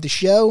to plug the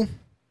show,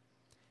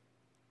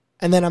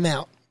 and then I'm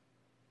out.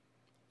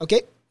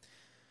 Okay?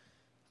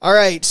 All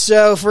right,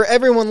 so for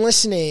everyone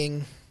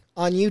listening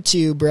on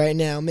YouTube right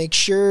now, make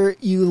sure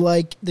you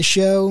like the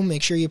show,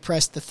 make sure you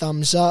press the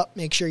thumbs up,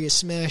 make sure you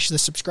smash the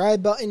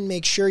subscribe button,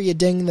 make sure you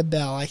ding the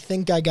bell. I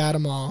think I got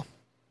them all.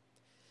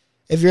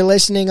 If you're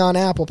listening on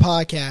Apple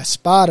Podcasts,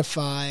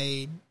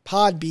 Spotify,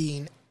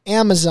 Podbean,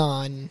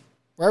 Amazon,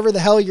 wherever the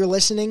hell you're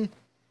listening,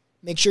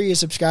 make sure you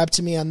subscribe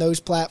to me on those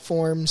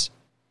platforms.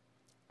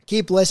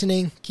 Keep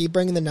listening. Keep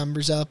bringing the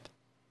numbers up.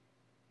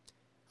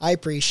 I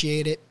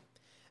appreciate it.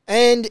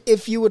 And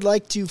if you would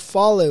like to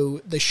follow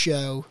the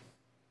show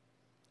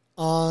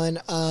on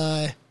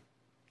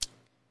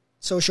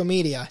social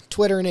media,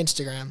 Twitter and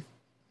Instagram,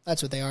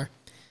 that's what they are,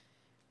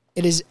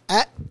 it is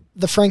at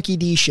The Frankie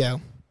D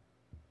Show.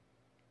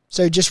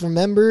 So just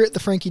remember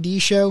The Frankie D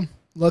Show.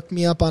 Look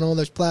me up on all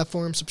those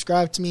platforms.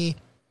 Subscribe to me.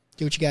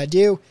 Do what you got to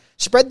do.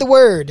 Spread the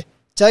word.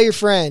 Tell your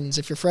friends.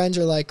 If your friends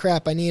are like,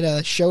 crap, I need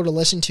a show to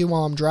listen to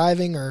while I'm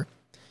driving or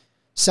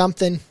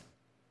something,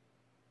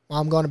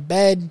 while I'm going to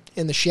bed,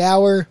 in the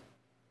shower,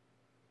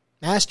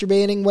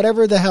 masturbating,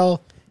 whatever the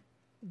hell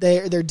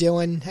they're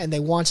doing and they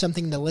want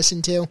something to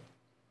listen to,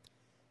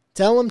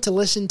 tell them to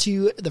listen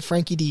to The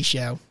Frankie D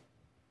Show.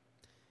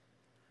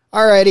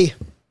 Alrighty.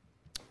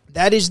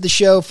 That is the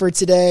show for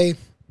today.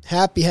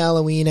 Happy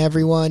Halloween,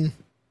 everyone.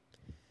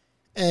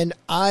 And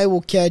I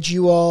will catch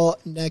you all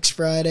next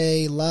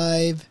Friday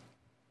live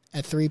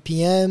at 3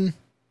 p.m.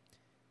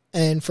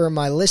 And for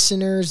my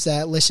listeners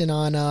that listen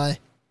on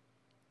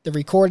the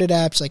recorded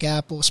apps like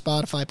Apple,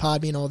 Spotify,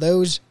 Podbean, all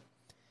those,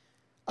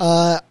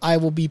 I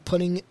will be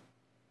putting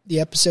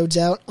the episodes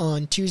out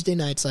on Tuesday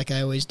nights like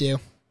I always do.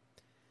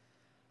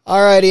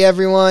 Alrighty,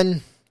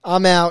 everyone.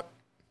 I'm out.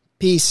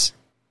 Peace.